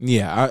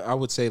 Yeah, I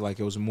would say, like,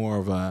 it was more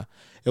of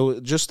it was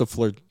just the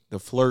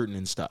flirting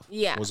and stuff.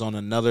 Yeah. Was on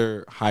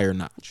another higher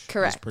notch.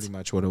 Correct. That's pretty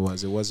much what it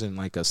was. It wasn't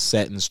like a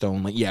set in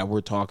stone, like, yeah,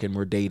 we're talking,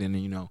 we're dating,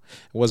 and, it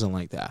wasn't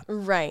like that.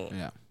 Right.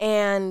 Yeah.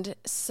 And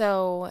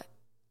so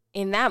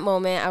in that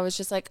moment, I was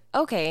just like,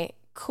 okay,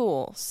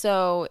 cool.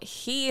 So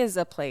he is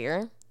a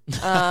player.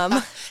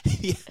 Yeah,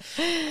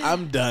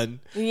 I'm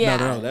done. Yeah.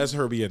 No, that's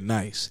her being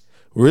nice.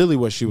 Really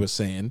what she was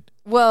saying.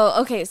 Well,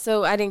 okay,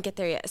 so I didn't get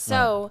there yet.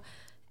 So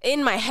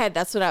in my head,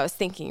 that's what I was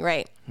thinking,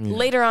 right? Yeah.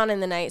 Later on in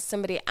the night,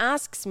 somebody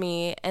asks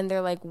me, and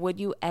they're like, would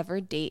you ever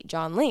date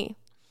John-Lee?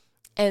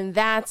 And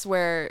that's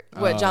where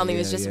what John-Lee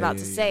was just about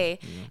to say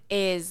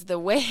is the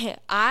way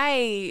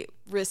I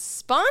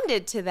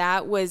responded to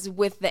that was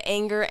with the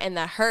anger and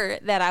the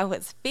hurt that I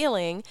was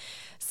feeling.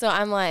 So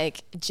I'm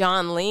like,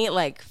 John-Lee,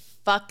 like,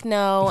 fuck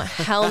no,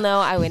 hell no,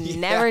 I would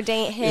never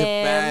date him.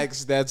 In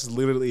facts, that's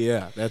literally,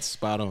 that's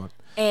spot on.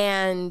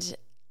 And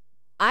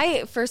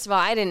first of all,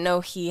 I didn't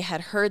know he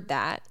had heard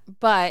that,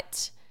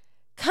 but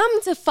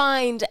come to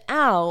find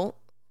out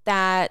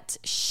that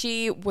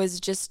she was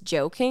just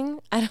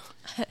joking. I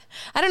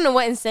don't know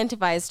what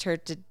incentivized her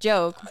to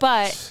joke,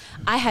 but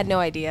I had no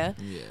idea.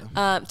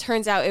 Yeah.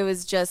 Turns out it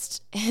was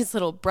just his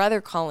little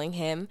brother calling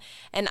him,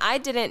 and I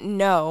didn't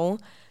know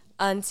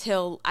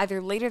until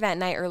either later that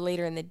night or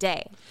later in the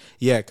day.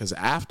 Yeah, because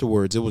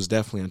afterwards, it was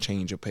definitely a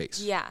change of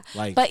pace. Yeah.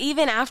 But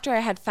even after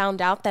I had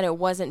found out that it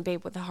wasn't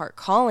Babe with the Heart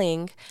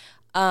calling,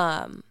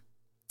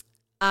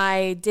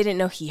 I didn't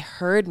know he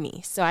heard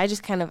me. So I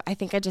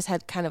think I just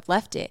had kind of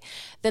left it.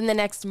 Then the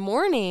next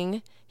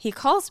morning, he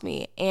calls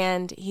me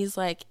and he's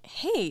like,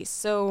 hey,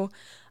 so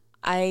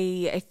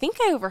I think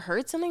I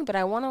overheard something, but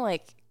I want to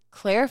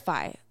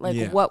clarify,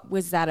 what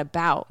was that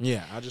about?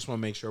 Yeah, I just want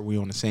to make sure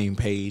we're on the same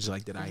page.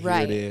 Like, did I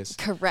hear this?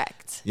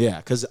 Correct. Yeah,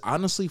 because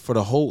honestly, for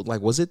the whole,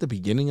 was it the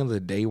beginning of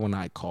the day when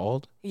I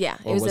called? Yeah,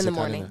 it was in the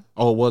morning. It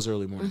was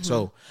early morning. Mm-hmm.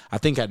 So I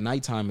think at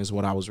nighttime is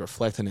what I was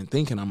reflecting and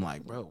thinking. I'm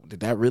like, bro, did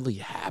that really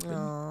happen?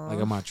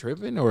 Aww. Am I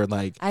tripping? Or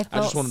I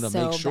just wanted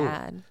to make sure.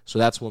 Bad. So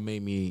that's what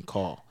made me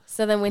call.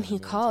 So then when he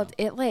called,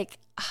 it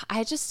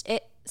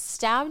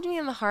stabbed me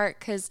in the heart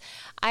because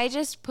I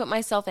just put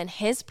myself in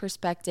his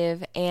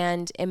perspective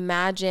and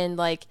imagine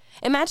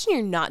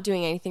you're not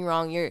doing anything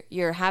wrong.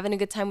 You're having a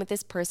good time with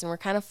this person. We're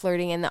kind of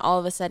flirting, and then all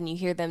of a sudden you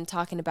hear them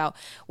talking about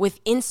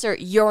insert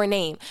your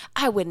name.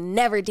 I would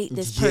never date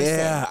this person.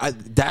 Yeah,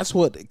 that's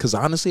what. Because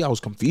honestly, I was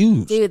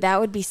confused. Dude, that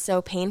would be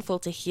so painful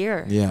to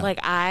hear. Yeah,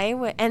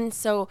 and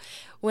so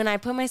when I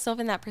put myself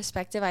in that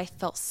perspective, I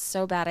felt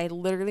so bad. I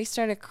literally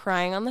started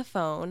crying on the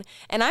phone.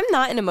 And I'm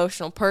not an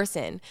emotional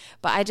person,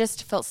 but I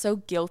just felt so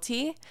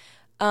guilty.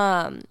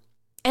 And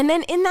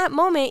then in that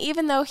moment,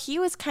 even though he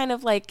was kind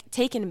of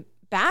taken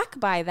back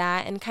by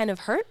that and kind of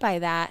hurt by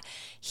that,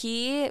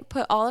 he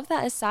put all of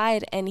that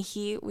aside and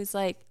he was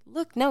like,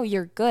 look, no,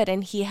 you're good.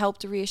 And he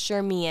helped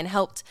reassure me and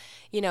helped,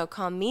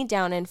 calm me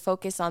down and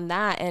focus on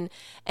that.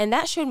 And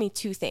that showed me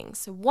two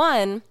things.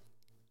 One,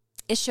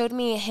 it showed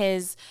me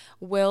his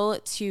will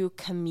to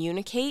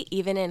communicate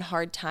even in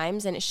hard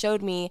times. And it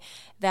showed me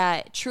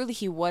that truly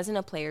he wasn't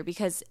a player,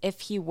 because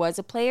if he was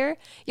a player,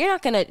 you're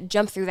not going to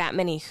jump through that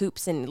many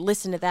hoops and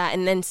listen to that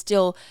and then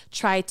still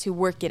try to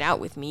work it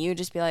out with me. You'd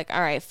just be like, all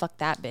right, fuck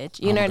that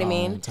bitch. You know what I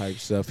mean? Type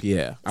stuff.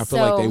 Yeah. I feel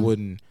like they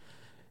wouldn't.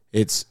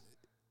 It's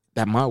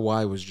that my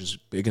why was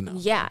just big enough.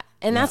 Yeah.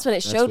 And that's what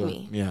it showed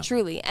me. Yeah.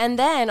 Truly. And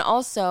then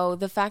also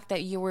the fact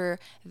that you were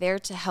there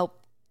to help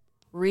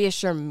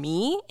reassure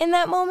me in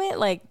that moment,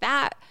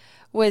 that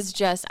was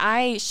just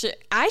I should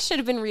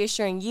have been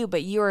reassuring you,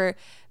 but you were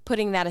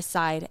putting that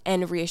aside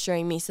and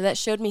reassuring me. So that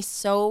showed me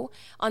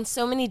on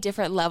so many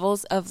different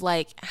levels of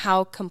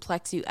how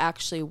complex you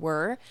actually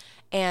were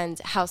and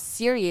how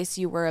serious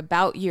you were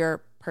about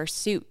your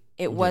pursuit.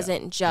 It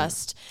wasn't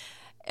just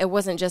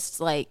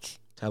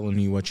telling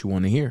me what you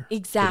want to hear.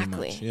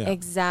 Exactly.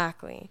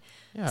 Exactly.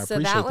 Yeah, so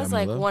that was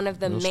one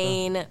of the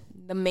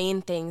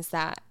main things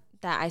that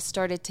that I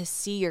started to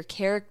see your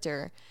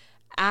character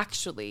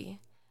actually,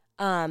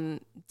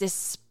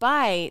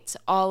 despite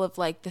all of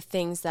like the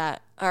things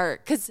that are,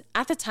 because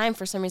at the time,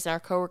 for some reason, our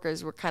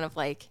coworkers were kind of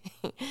like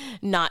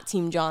not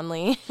Team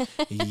John-Lee.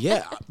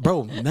 Yeah,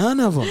 bro, none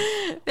of them.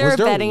 They were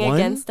betting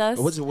against us.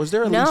 Was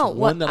there at least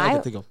one that I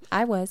could think of?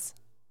 I was.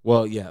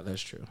 Well, yeah,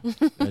 that's true.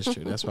 That's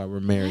true. That's why we're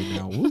married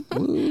now. Woo,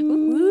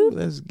 woo,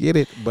 let's get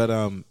it. But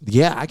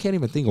yeah, I can't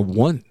even think of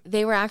one.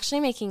 They were actually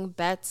making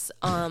bets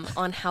on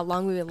how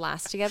long we would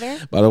last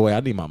together. By the way, I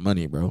need my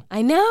money, bro.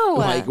 I know.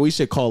 Like, we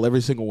should call every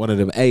single one of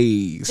them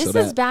A's. This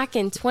is back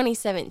in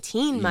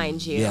 2017,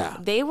 mind you. Yeah.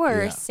 They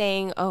were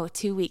saying,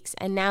 2 weeks.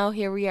 And now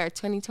here we are,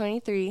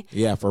 2023.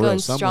 Yeah, for going real.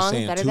 Some strong, were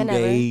saying better 2 than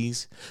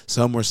days.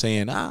 Some were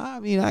saying, I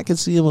mean, I can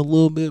see him a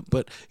little bit,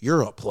 but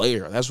you're a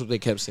player. That's what they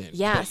kept saying.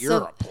 Yeah, but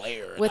you're a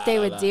player. What they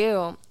would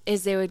do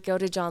is they would go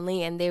to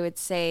John-Lee and they would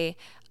say,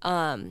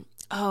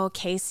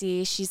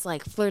 Casie, she's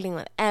like flirting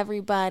with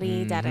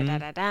everybody,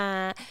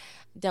 da-da-da-da-da.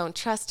 Don't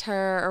trust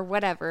her or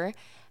whatever.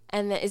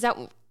 And is that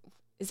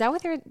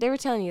what they were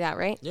telling you that,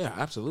 right? Yeah,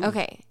 absolutely.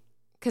 Okay.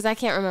 Because I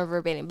can't remember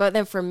verbatim. But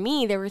then for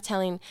me, they were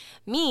telling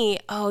me,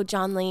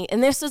 John-Lee,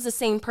 and this was the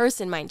same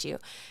person, mind you.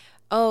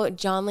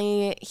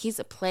 John-Lee, he's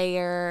a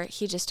player.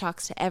 He just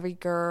talks to every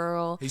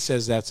girl. He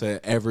says that to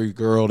every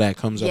girl that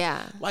comes up.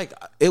 Yeah. Like,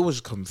 it was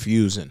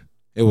confusing.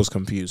 It was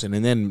confusing.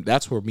 And then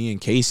that's where me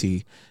and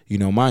Casie,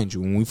 mind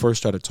you, when we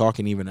first started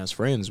talking, even as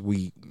friends,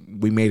 we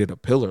made it a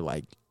pillar.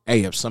 Like,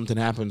 hey, if something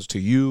happens to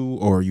you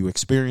or you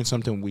experience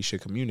something, we should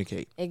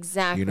communicate.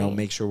 Exactly.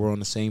 Make sure we're on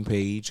the same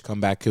page,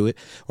 come back to it,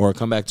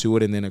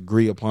 and then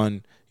agree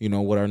upon,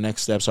 what our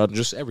next steps are,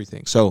 just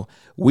everything. So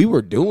we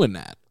were doing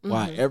that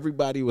while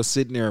everybody was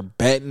sitting there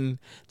betting,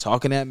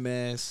 talking that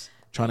mess,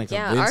 trying to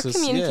convince us. Our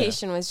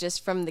communication was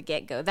just from the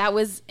get-go. That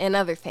was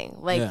another thing.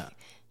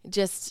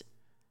 Just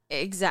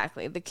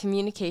exactly. The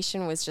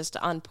communication was just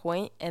on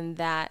point, and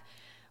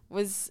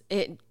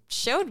it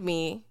showed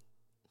me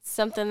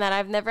something that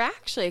I've never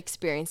actually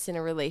experienced in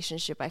a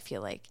relationship, I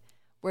feel like,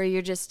 where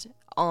you're just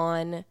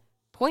on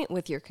point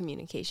with your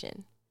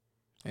communication.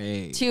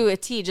 Hey. To a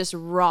T, just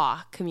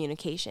raw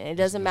communication. It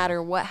doesn't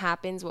matter what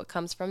happens, what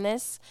comes from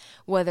this,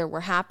 whether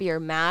we're happy or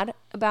mad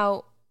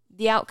about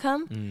the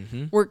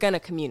outcome, we're going to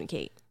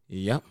communicate.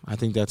 Yep. I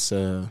think that's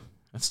the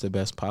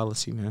best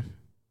policy, man.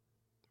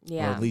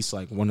 Yeah. Or at least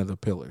like one of the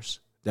pillars.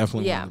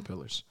 Definitely one of the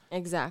pillars.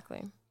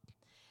 Exactly.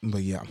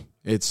 But yeah,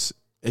 it's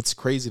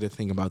crazy to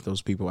think about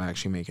those people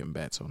actually making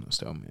bets on us,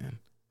 though, man.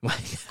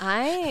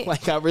 I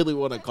really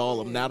want to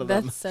call them now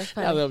that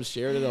I'm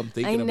sharing it. I'm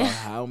thinking about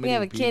how many we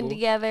have a people, kid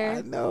together.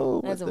 I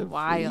know that's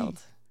wild.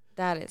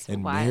 That is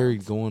and wild.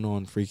 married, going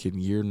on freaking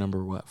year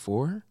number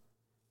 4?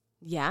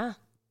 Yeah,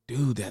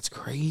 dude, that's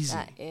crazy.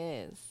 That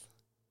is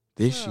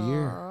this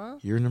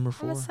Aww. year number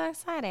 4. That's so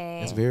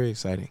exciting. It's very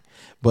exciting.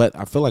 But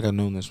I feel like I've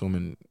known this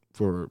woman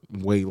for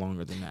way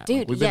longer than that.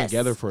 Dude, we've been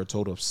together for a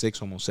total of 6,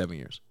 almost 7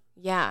 years.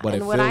 Yeah, but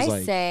and what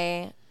I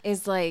say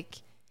is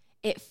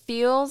it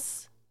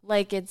feels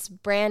like it's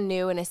brand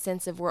new in a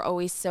sense of we're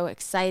always so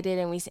excited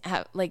and we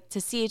have to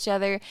see each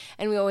other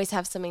and we always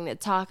have something to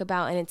talk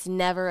about and it's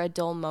never a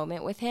dull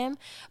moment with him.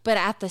 But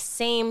at the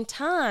same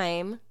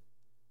time,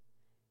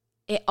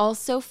 it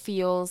also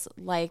feels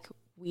like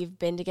we've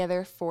been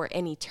together for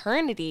an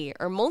eternity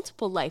or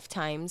multiple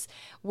lifetimes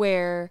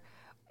where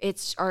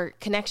our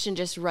connection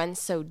just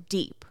runs so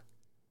deep.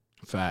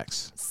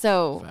 Facts.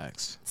 So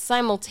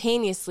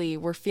simultaneously,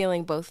 we're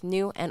feeling both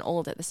new and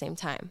old at the same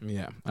time.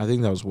 Yeah, I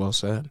think that was well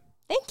said.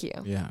 Thank you.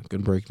 Yeah,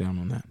 good breakdown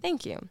on that.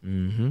 Thank you.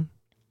 Mm-hmm.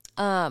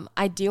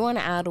 I do want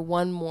to add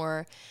one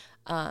more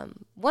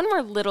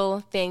little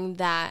thing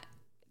that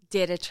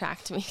did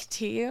attract me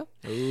to you.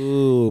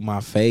 Ooh, my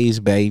face,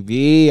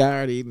 baby. I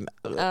already know.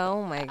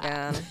 Oh my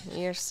God,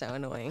 you're so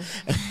annoying.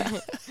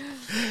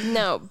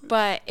 No,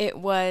 but it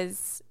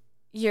was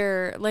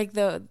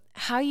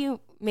how you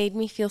made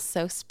me feel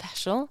so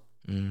special.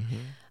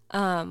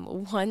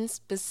 Mm-hmm. One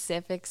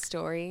specific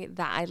story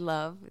that I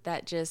love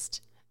that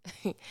just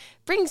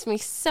brings me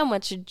so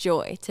much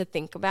joy to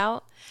think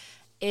about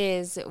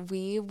is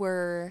we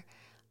were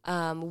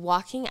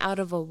walking out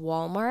of a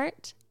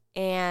Walmart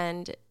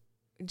and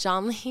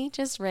John-Lee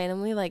just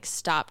randomly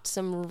stopped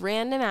some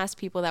random ass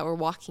people that were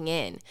walking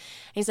in. And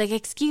he's like,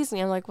 "Excuse me."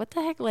 I'm like, "What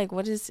the heck?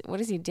 What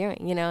is he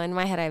doing?" In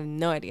my head, I have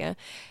no idea.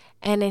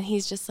 And then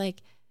he's just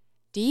like,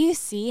 "Do you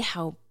see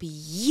how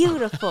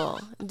beautiful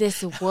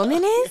this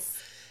woman is?"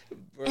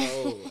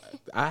 Bro,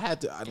 I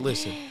had to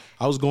listen.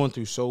 I was going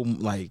through so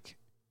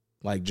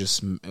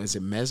just, is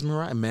it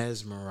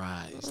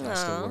mesmerized?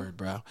 That's the word,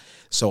 bro.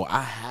 So I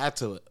had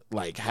to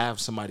have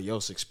somebody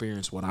else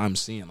experience what I'm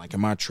seeing.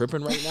 Am I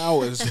tripping right now,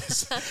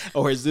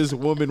 or is this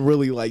woman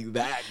really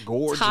that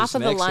gorgeous? Top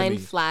of the line next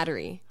to me?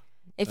 Flattery.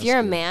 If you're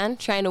a man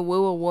trying to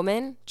woo a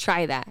woman,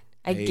 try that.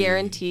 I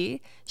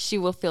guarantee she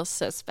will feel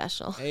so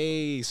special.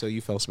 Hey, so you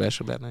felt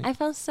special that night? I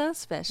felt so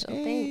special.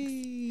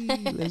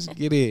 Thanks. Let's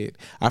get it.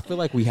 I feel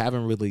like we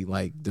haven't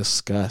really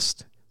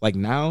discussed.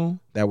 Now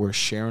that we're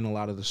sharing a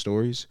lot of the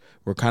stories,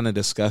 we're kind of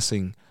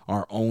discussing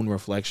our own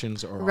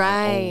reflections or our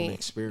Right. own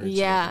experiences.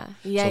 Yeah.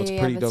 Yeah. So it's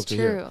pretty that's dope to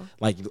true. hear.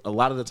 Like a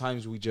lot of the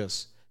times we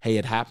just, hey,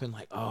 it happened.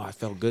 Like, oh, I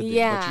felt good. Then. But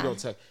Yeah. you don't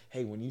say,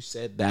 hey, when you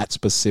said that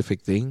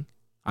specific thing,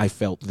 I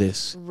felt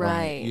this.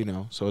 Right. You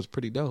know, so it's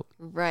pretty dope.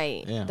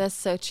 Right. Yeah. That's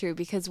so true.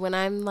 Because when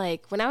I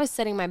was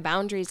setting my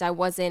boundaries, I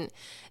wasn't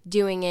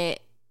doing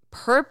it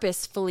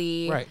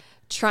purposefully, Right.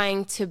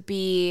 trying to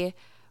be,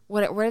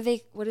 what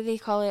do they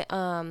call it?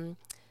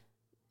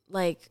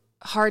 Like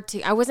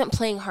I wasn't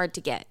playing hard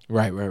to get.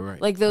 Right.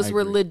 Like those I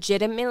were agree.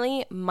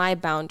 legitimately my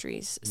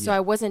boundaries. So Yeah. I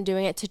wasn't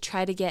doing it to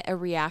try to get a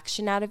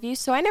reaction out of you.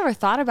 So I never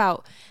thought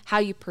about how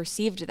you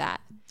perceived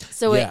that.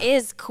 So Yeah. it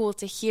is cool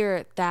to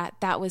hear that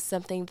that was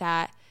something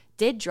that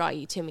did draw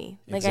you to me.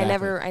 Like Exactly.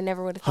 I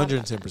never would have thought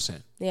about that.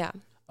 110%. Yeah.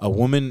 A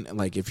woman,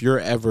 like if you're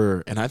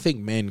ever, and I think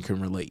men can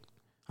relate.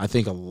 I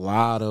think a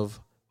lot of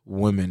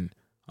women,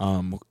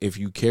 if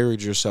you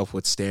carried yourself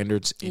with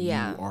standards and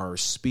Yeah. you are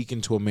speaking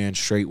to a man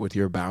straight with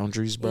your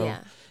boundaries, bro, Yeah.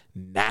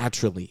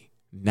 naturally,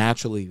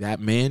 that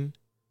man,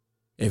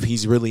 if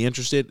he's really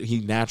interested, he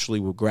naturally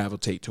will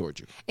gravitate towards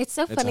you. It's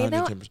so It's funny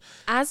though. 110%.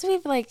 As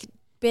we've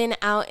been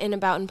out and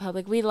about in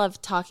public, we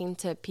love talking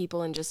to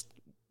people and just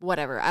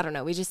whatever. I don't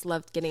know. We just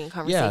love getting in Yeah,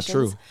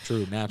 conversations.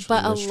 true, naturally.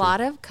 But a that's true.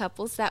 lot of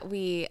couples that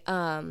we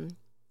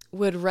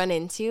would run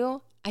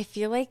into, I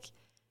feel like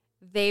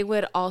they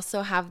would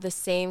also have the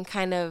same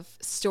kind of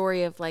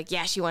story of like,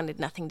 yeah, she wanted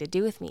nothing to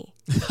do with me.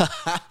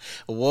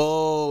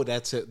 Whoa,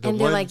 that's it. And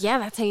they're like, yeah,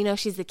 that's how you know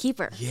she's the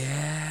keeper.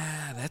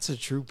 Yeah, that's a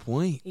true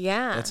point.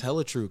 Yeah. That's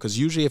hella true. Because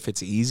usually if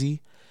it's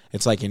easy,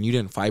 it's like, and you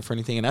didn't fight for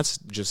anything, and that's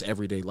just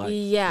everyday life.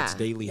 Yeah, It's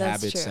daily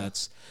that's habits, true.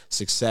 that's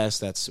success,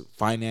 that's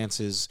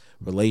finances,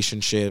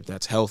 relationship,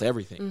 that's health,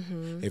 everything.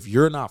 Mm-hmm. If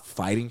you're not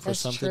fighting for That's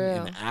something true.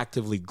 and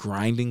actively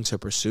grinding to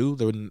pursue,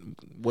 then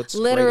what's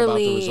great about the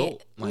literally,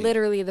 result?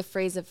 literally the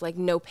phrase of like,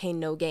 no pain,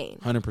 no gain.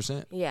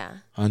 100%. Yeah.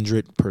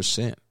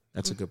 100%.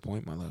 That's a good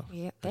point, my love.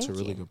 Yeah, That's a thank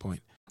really you. good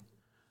point.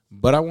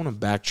 But I want to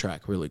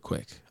backtrack really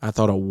quick. I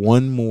thought of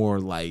one more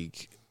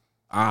like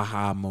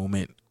aha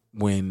moment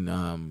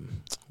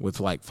when with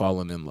like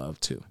falling in love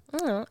too.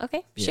 Oh,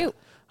 okay. Yeah. Shoot.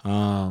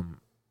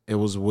 It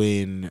was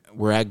when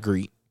we're at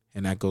Greet,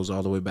 and that goes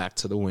all the way back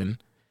to the win,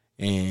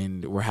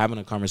 and we're having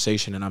a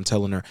conversation, and I'm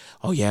telling her,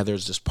 oh yeah,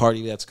 there's this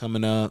party that's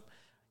coming up,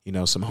 you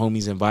know, some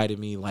homies invited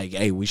me, like,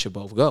 hey, we should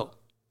both go.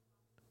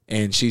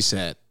 And she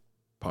said,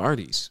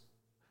 parties?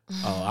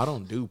 Oh, I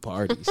don't do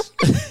parties.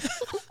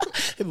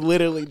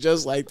 Literally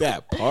just like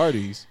that.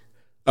 Parties?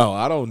 Oh,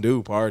 I don't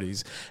do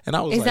parties. And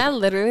I was Is like, that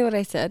literally what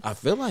I said? I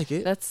feel like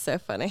it. That's so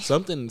funny.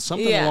 Something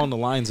Yeah. along the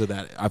lines of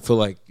that. I feel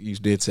like you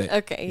did say.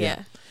 Okay,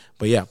 yeah.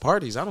 But yeah,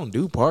 parties. I don't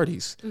do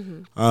parties.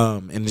 Mm-hmm.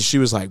 And then she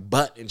was like,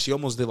 but, and she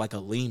almost did like a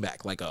lean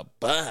back, like a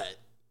but.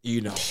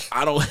 You know,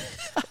 I don't.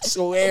 I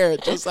swear,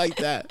 just like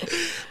that.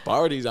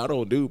 Parties. I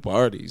don't do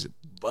parties,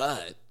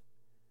 but.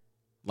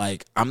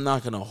 Like, I'm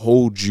not going to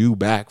hold you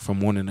back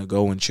from wanting to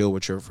go and chill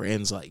with your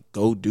friends. Like,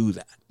 go do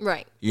that.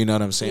 Right. You know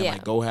what I'm saying? Yeah.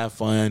 Like, go have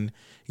fun.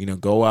 You know,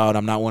 go out.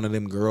 I'm not one of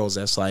them girls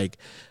that's like,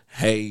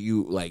 hey,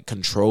 you like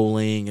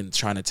controlling and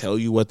trying to tell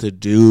you what to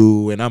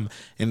do. And I'm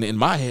in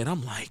my head,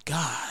 I'm like,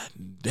 God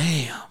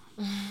damn.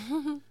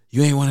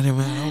 You ain't one of them,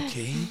 man.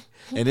 Okay.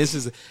 And this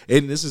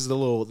is the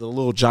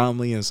little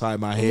John-Lee inside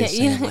my head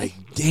saying, like,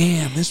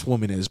 damn, this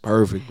woman is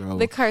perfect, bro.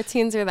 The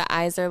cartoons where the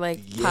eyes are like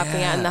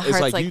popping out and the it's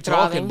heart's like like you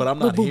throbbing. talking, but I'm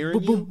not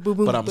hearing you,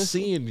 but I'm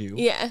seeing you.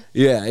 Yeah.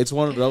 Yeah, it's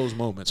one of those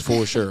moments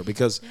for sure,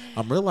 because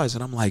I'm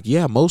realizing, I'm like,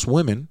 yeah, most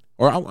women,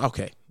 I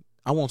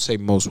won't say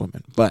most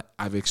women, but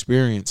I've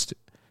experienced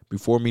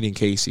before meeting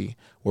Casie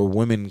where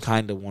women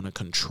kind of want to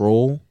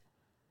control.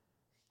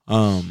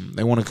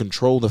 They want to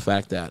control the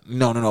fact that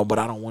no, but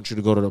I don't want you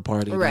to go to the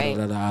party. Right.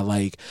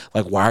 Like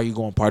why are you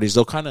going parties?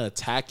 They'll kind of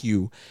attack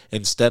you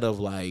instead of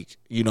like,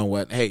 you know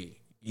what? Hey,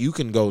 you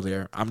can go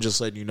there. I'm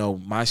just letting you know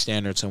my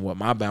standards and what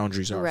my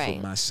boundaries are Right.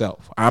 for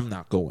myself. I'm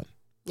not going.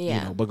 Yeah.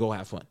 You know, but go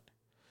have fun.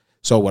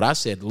 So what I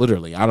said,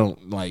 literally, I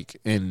don't like,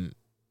 and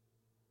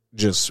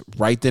just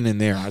right then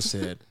and there, I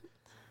said.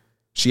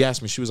 She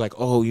asked me, she was like,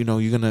 oh, you know,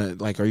 you're going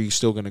to, like, are you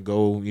still going to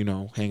go, you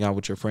know, hang out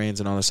with your friends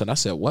and all that stuff? I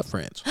said, what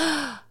friends?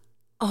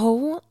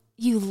 Oh,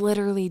 you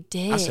literally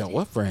did. I said,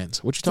 what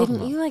friends? What you talking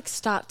Didn't about? you like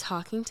stop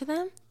talking to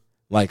them?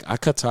 Like, I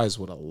cut ties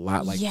with a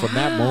lot. Like, from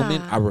that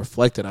moment, I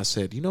reflected. I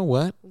said, you know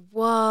what?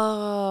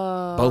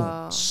 Whoa.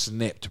 Boom.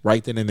 Snipped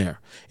right then and there.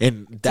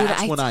 And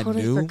that's when I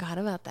totally knew. forgot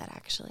about that,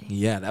 actually.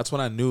 Yeah, that's when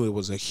I knew it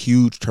was a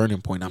huge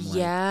turning point. I'm like,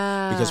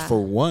 Yeah. because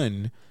for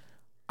one,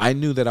 I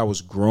knew that I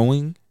was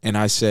growing, and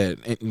I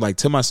said, like,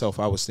 to myself,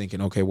 I was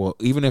thinking, okay, well,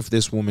 even if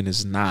this woman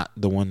is not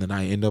the one that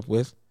I end up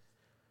with,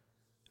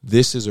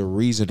 this is a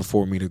reason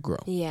for me to grow.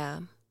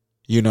 Yeah.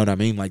 You know what I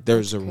mean? Like,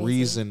 there's That's a crazy.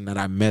 reason that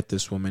I met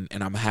this woman,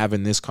 and I'm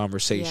having this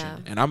conversation.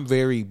 Yeah. And I'm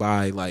very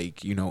by,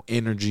 like, you know,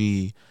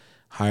 energy,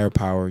 higher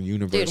power,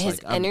 universe. Dude,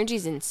 his like,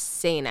 energy's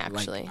insane,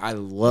 actually. Like, I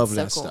love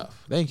It's so that cool.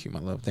 stuff. Thank you, my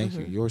love. Thank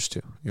you. Yours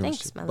too.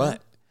 Thanks, my love.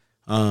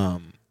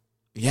 But,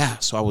 yeah,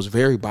 so I was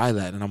very by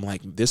that, and I'm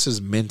like, this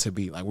is meant to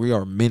be. Like, we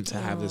are meant to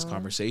have this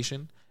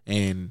conversation,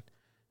 and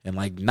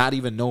like, not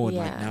even knowing,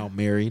 like, Yeah. now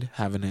married,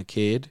 having a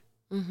kid,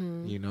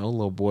 You know,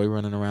 little boy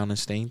running around in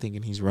stain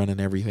thinking he's running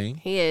everything.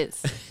 He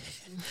is.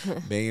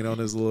 Banging on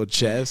his little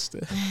chest.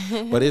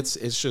 But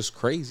it's just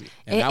crazy.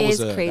 And It is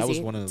crazy. That was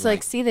one of the, to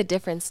like see the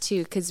difference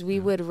too, because we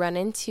would run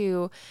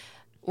into,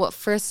 well,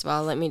 first of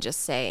all, let me just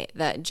say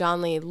that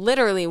John-Lee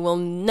literally will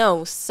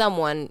know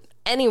someone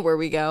anywhere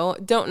we go.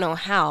 Don't know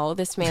how.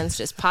 This man's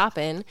just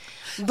popping.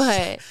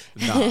 But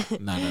no.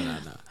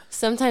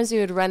 sometimes we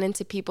would run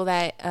into people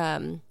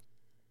that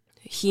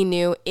he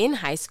knew in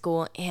high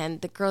school,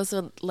 and the girls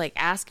would like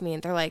ask me,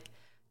 and they're like,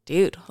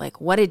 dude, like,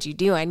 what did you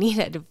do? I need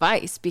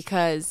advice,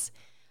 because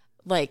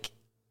like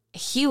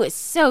he was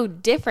so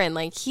different.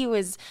 Like he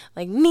was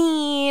like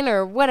mean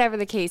or whatever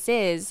the case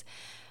is.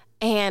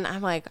 And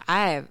I'm like,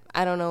 I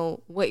don't know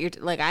what you're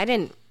like. I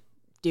didn't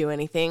do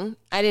anything.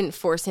 I didn't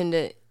force him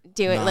to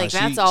do it. Like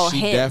that's all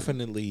him.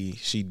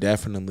 She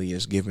definitely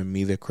is giving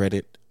me the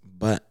credit.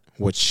 But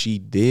what she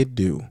did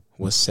do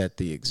was set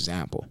the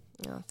example.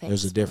 Oh, thanks,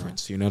 there's a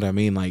difference. You know what I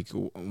mean? Like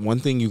one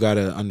thing you got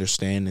to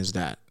understand is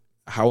that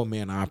how a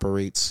man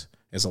operates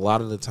is a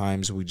lot of the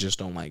times we just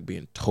don't like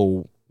being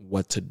told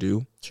what to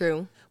do.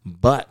 True.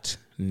 But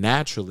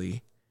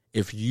naturally,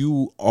 if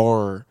you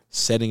are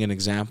setting an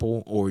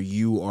example or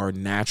you are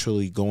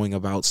naturally going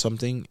about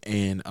something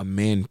and a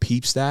man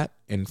peeps that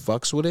and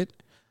fucks with it,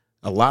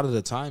 a lot of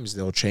the times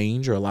they'll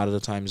change, or a lot of the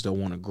times they'll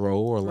want to grow,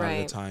 or a lot of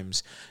the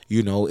times,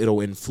 you know, it'll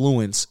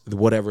influence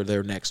whatever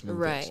their next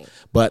move is.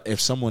 But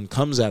if someone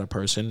comes at a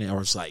person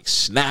or it's like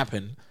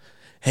snapping,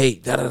 hey,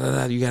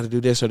 da-da-da-da, you got to do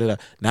this or da-da.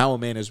 Now a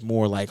man is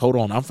more like, hold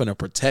on, I'm finna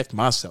protect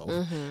myself.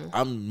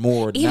 I'm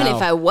more Even now,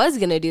 if I was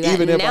going to do that,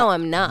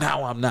 I'm not.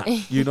 Now I'm not.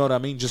 You know what I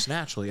mean? Just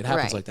naturally. It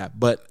happens like that.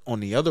 But on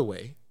the other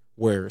way,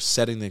 where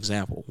setting the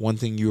example, one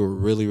thing you were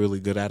really, really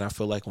good at, I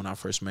feel like when I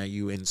first met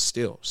you, and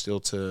still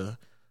to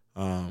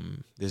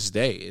this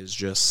day, is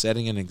just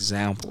setting an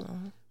example,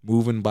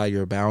 moving by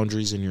your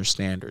boundaries and your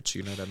standards.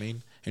 You know what I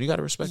mean? And you got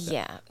to respect that.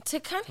 Yeah.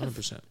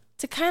 100%.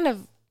 To kind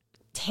of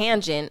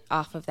tangent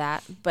off of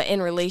that, but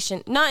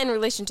not in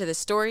relation to the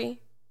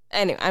story.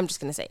 Anyway, I'm just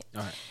gonna say it.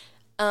 All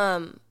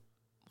right.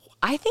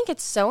 I think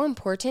it's so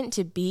important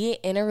to be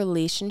in a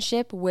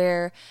relationship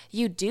where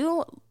you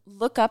do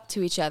look up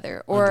to each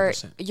other, or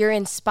 100%. You're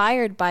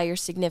inspired by your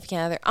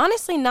significant other.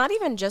 Honestly, not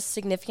even just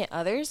significant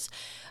others,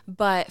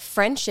 but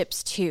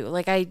friendships too.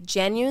 Like I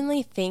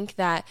genuinely think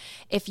that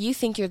if you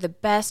think you're the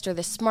best or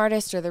the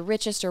smartest or the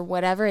richest or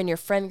whatever in your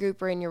friend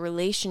group or in your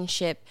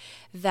relationship,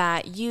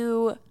 that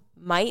you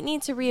might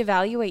need to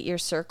reevaluate your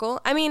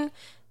circle. I mean,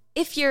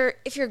 if your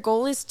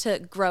goal is to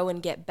grow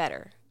and get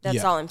better,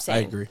 that's all I'm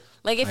saying. I agree.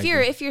 Like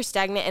if you're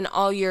stagnant and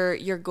all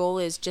your goal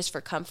is just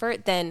for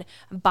comfort, then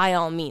by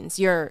all means,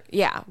 whatever.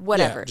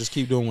 Yeah, just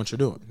keep doing what you're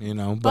doing, you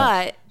know.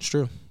 But it's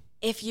true.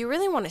 If you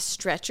really want to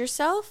stretch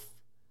yourself,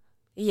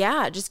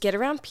 just get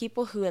around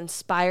people who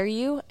inspire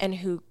you and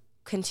who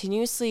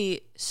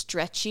continuously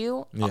stretch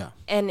you. Yeah.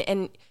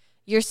 And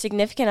your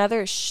significant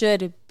other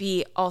should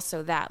be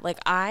also that. Like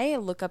I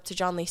look up to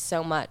John-Lee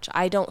so much.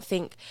 I don't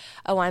think,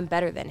 oh, I'm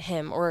better than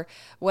him or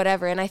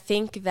whatever. And I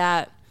think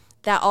that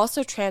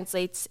also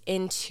translates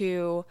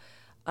into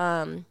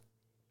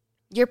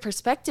your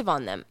perspective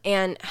on them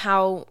and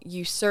how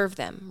you serve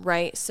them,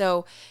 right?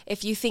 So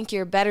if you think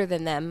you're better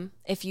than them,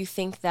 if you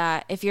think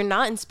that if you're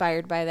not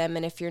inspired by them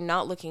and if you're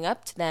not looking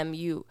up to them,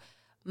 you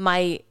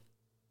might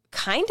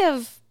kind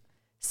of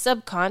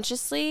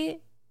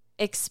subconsciously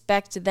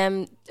expect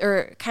them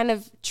or kind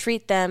of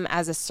treat them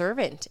as a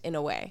servant in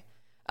a way.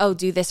 Oh,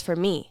 do this for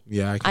me.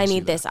 Yeah, I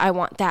need this. I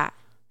want that.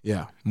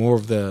 Yeah, more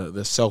of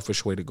the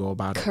selfish way to go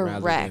about it.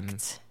 Correct. Rather than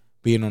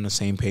being on the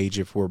same page.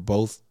 If we're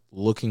both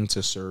looking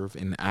to serve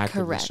and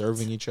actively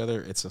serving each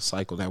other, it's a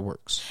cycle that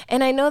works.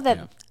 And I know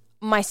that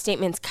my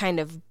statement's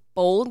kind of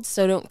bold,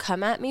 so don't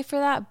come at me for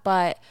that.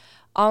 But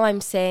all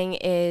I'm saying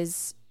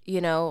is,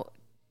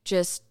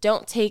 just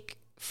don't take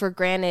for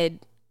granted,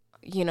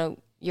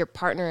 your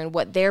partner and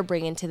what they're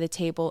bringing to the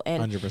table.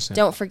 And 100%.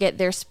 Don't forget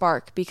their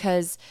spark,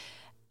 because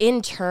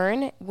in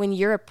turn, when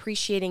you're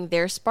appreciating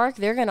their spark,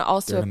 they're going to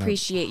also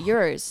appreciate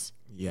yours.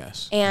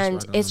 Yes.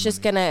 And it's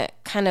just going to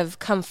kind of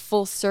come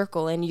full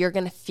circle, and you're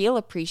going to feel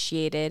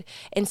appreciated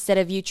instead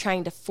of you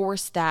trying to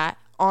force that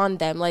on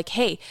them. Like,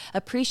 hey,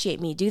 appreciate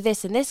me. Do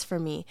this and this for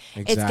me.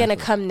 Exactly. It's going to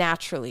come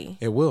naturally.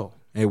 It will.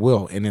 It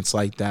will. And it's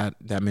like that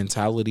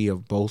mentality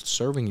of both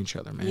serving each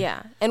other, man.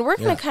 Yeah. And we're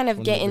going to kind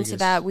of get into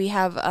that. We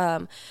have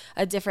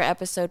a different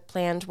episode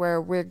planned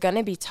where we're going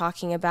to be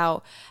talking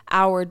about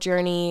our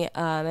journey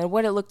and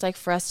what it looked like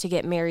for us to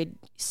get married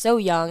so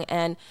young,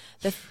 and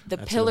the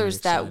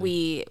pillars that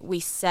we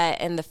set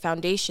and the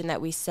foundation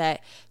that we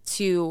set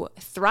to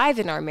thrive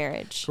in our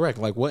marriage. Correct.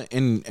 Like what,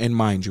 and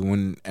mind you,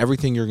 when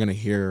everything you're going to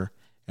hear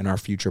in our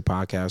future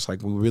podcasts,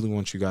 like we really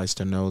want you guys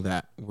to know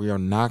that we are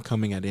not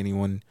coming at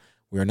anyone.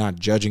 We are not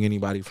judging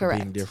anybody for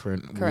being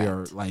different.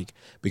 Correct. We are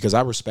because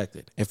I respect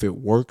it. If it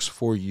works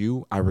for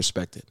you, I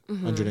respect it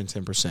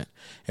 110%.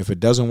 If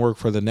it doesn't work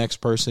for the next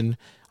person,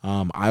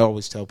 I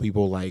always tell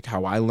people, like,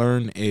 how I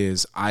learn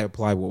is I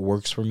apply what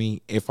works for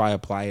me. If I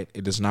apply it,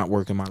 it does not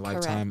work in my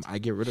lifetime, I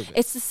get rid of it.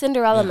 It's the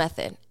Cinderella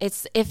method.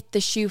 It's if the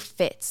shoe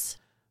fits.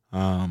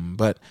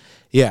 But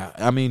yeah,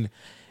 I mean,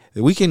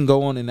 we can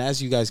go on, and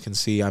as you guys can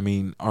see, I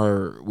mean,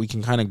 we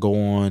can kind of go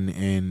on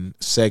and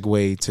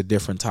segue to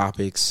different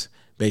topics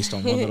based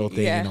on one little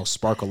thing, Yeah.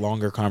 Spark a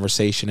longer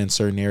conversation in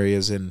certain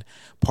areas. And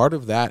part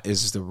of that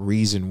is the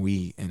reason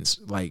we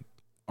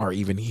are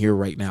even here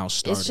right now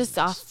starting. It's just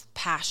off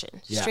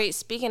passion. Yeah. Straight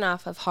speaking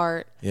off of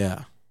heart.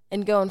 Yeah.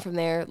 And going from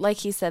there, like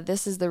he said,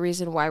 this is the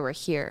reason why we're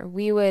here.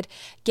 We would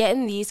get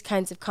in these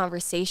kinds of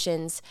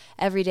conversations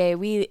every day.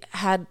 We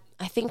had,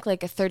 I think,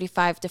 like a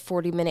 35 to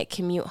 40-minute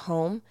commute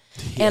home.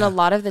 Yeah. And a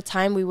lot of the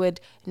time we would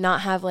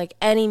not have like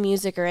any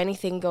music or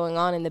anything going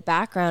on in the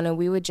background, and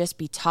we would just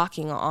be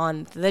talking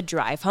on the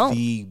drive home.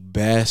 The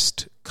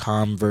best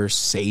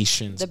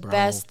conversations, the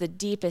best, the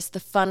deepest, the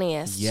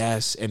funniest.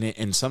 Yes.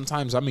 And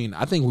sometimes, I mean,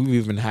 I think we've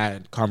even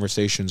had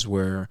conversations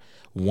where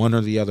one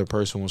or the other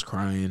person was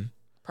crying.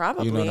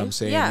 Probably. You know what I'm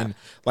saying? Yeah. And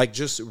like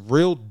just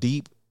real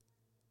deep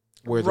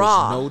where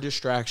Raw. there's no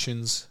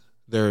distractions.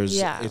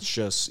 It's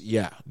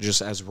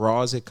just as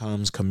raw as it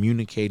comes,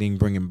 communicating,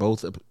 bringing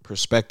both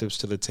perspectives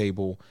to the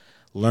table,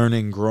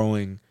 learning,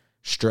 growing,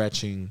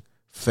 stretching,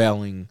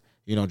 failing,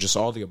 just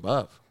all the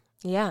above.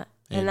 Yeah.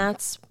 And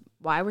that's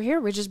why we're here.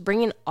 We're just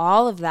bringing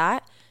all of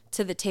that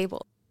to the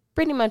table.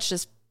 Pretty much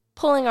just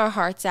pulling our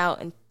hearts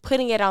out and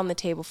putting it on the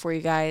table for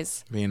you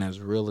guys. Being as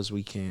real as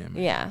we can.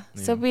 Man. Yeah.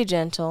 So be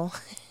gentle.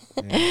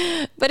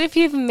 Yeah. But if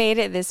you've made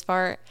it this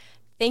far,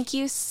 thank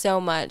you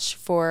so much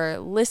for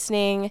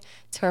listening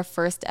to our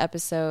first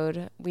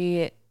episode.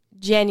 We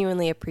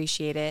genuinely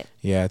appreciate it.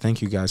 Yeah,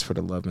 thank you guys for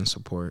the love and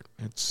support.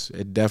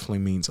 It definitely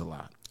means a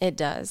lot. It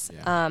does.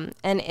 Yeah.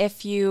 And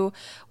if you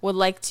would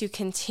like to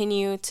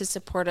continue to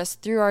support us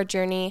through our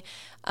journey,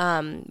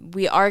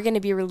 we are going to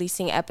be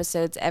releasing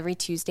episodes every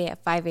Tuesday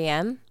at 5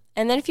 a.m.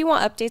 And then if you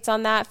want updates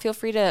on that, feel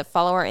free to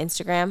follow our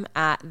Instagram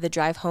at The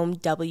Drive Home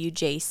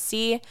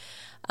WJC.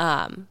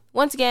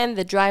 Once again,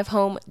 The Drive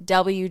Home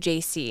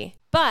WJC.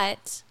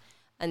 But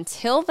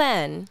until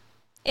then,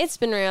 it's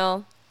been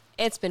real.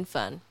 It's been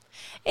fun.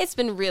 It's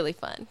been really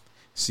fun.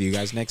 See you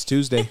guys next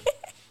Tuesday.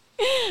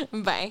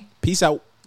 Bye. Peace out.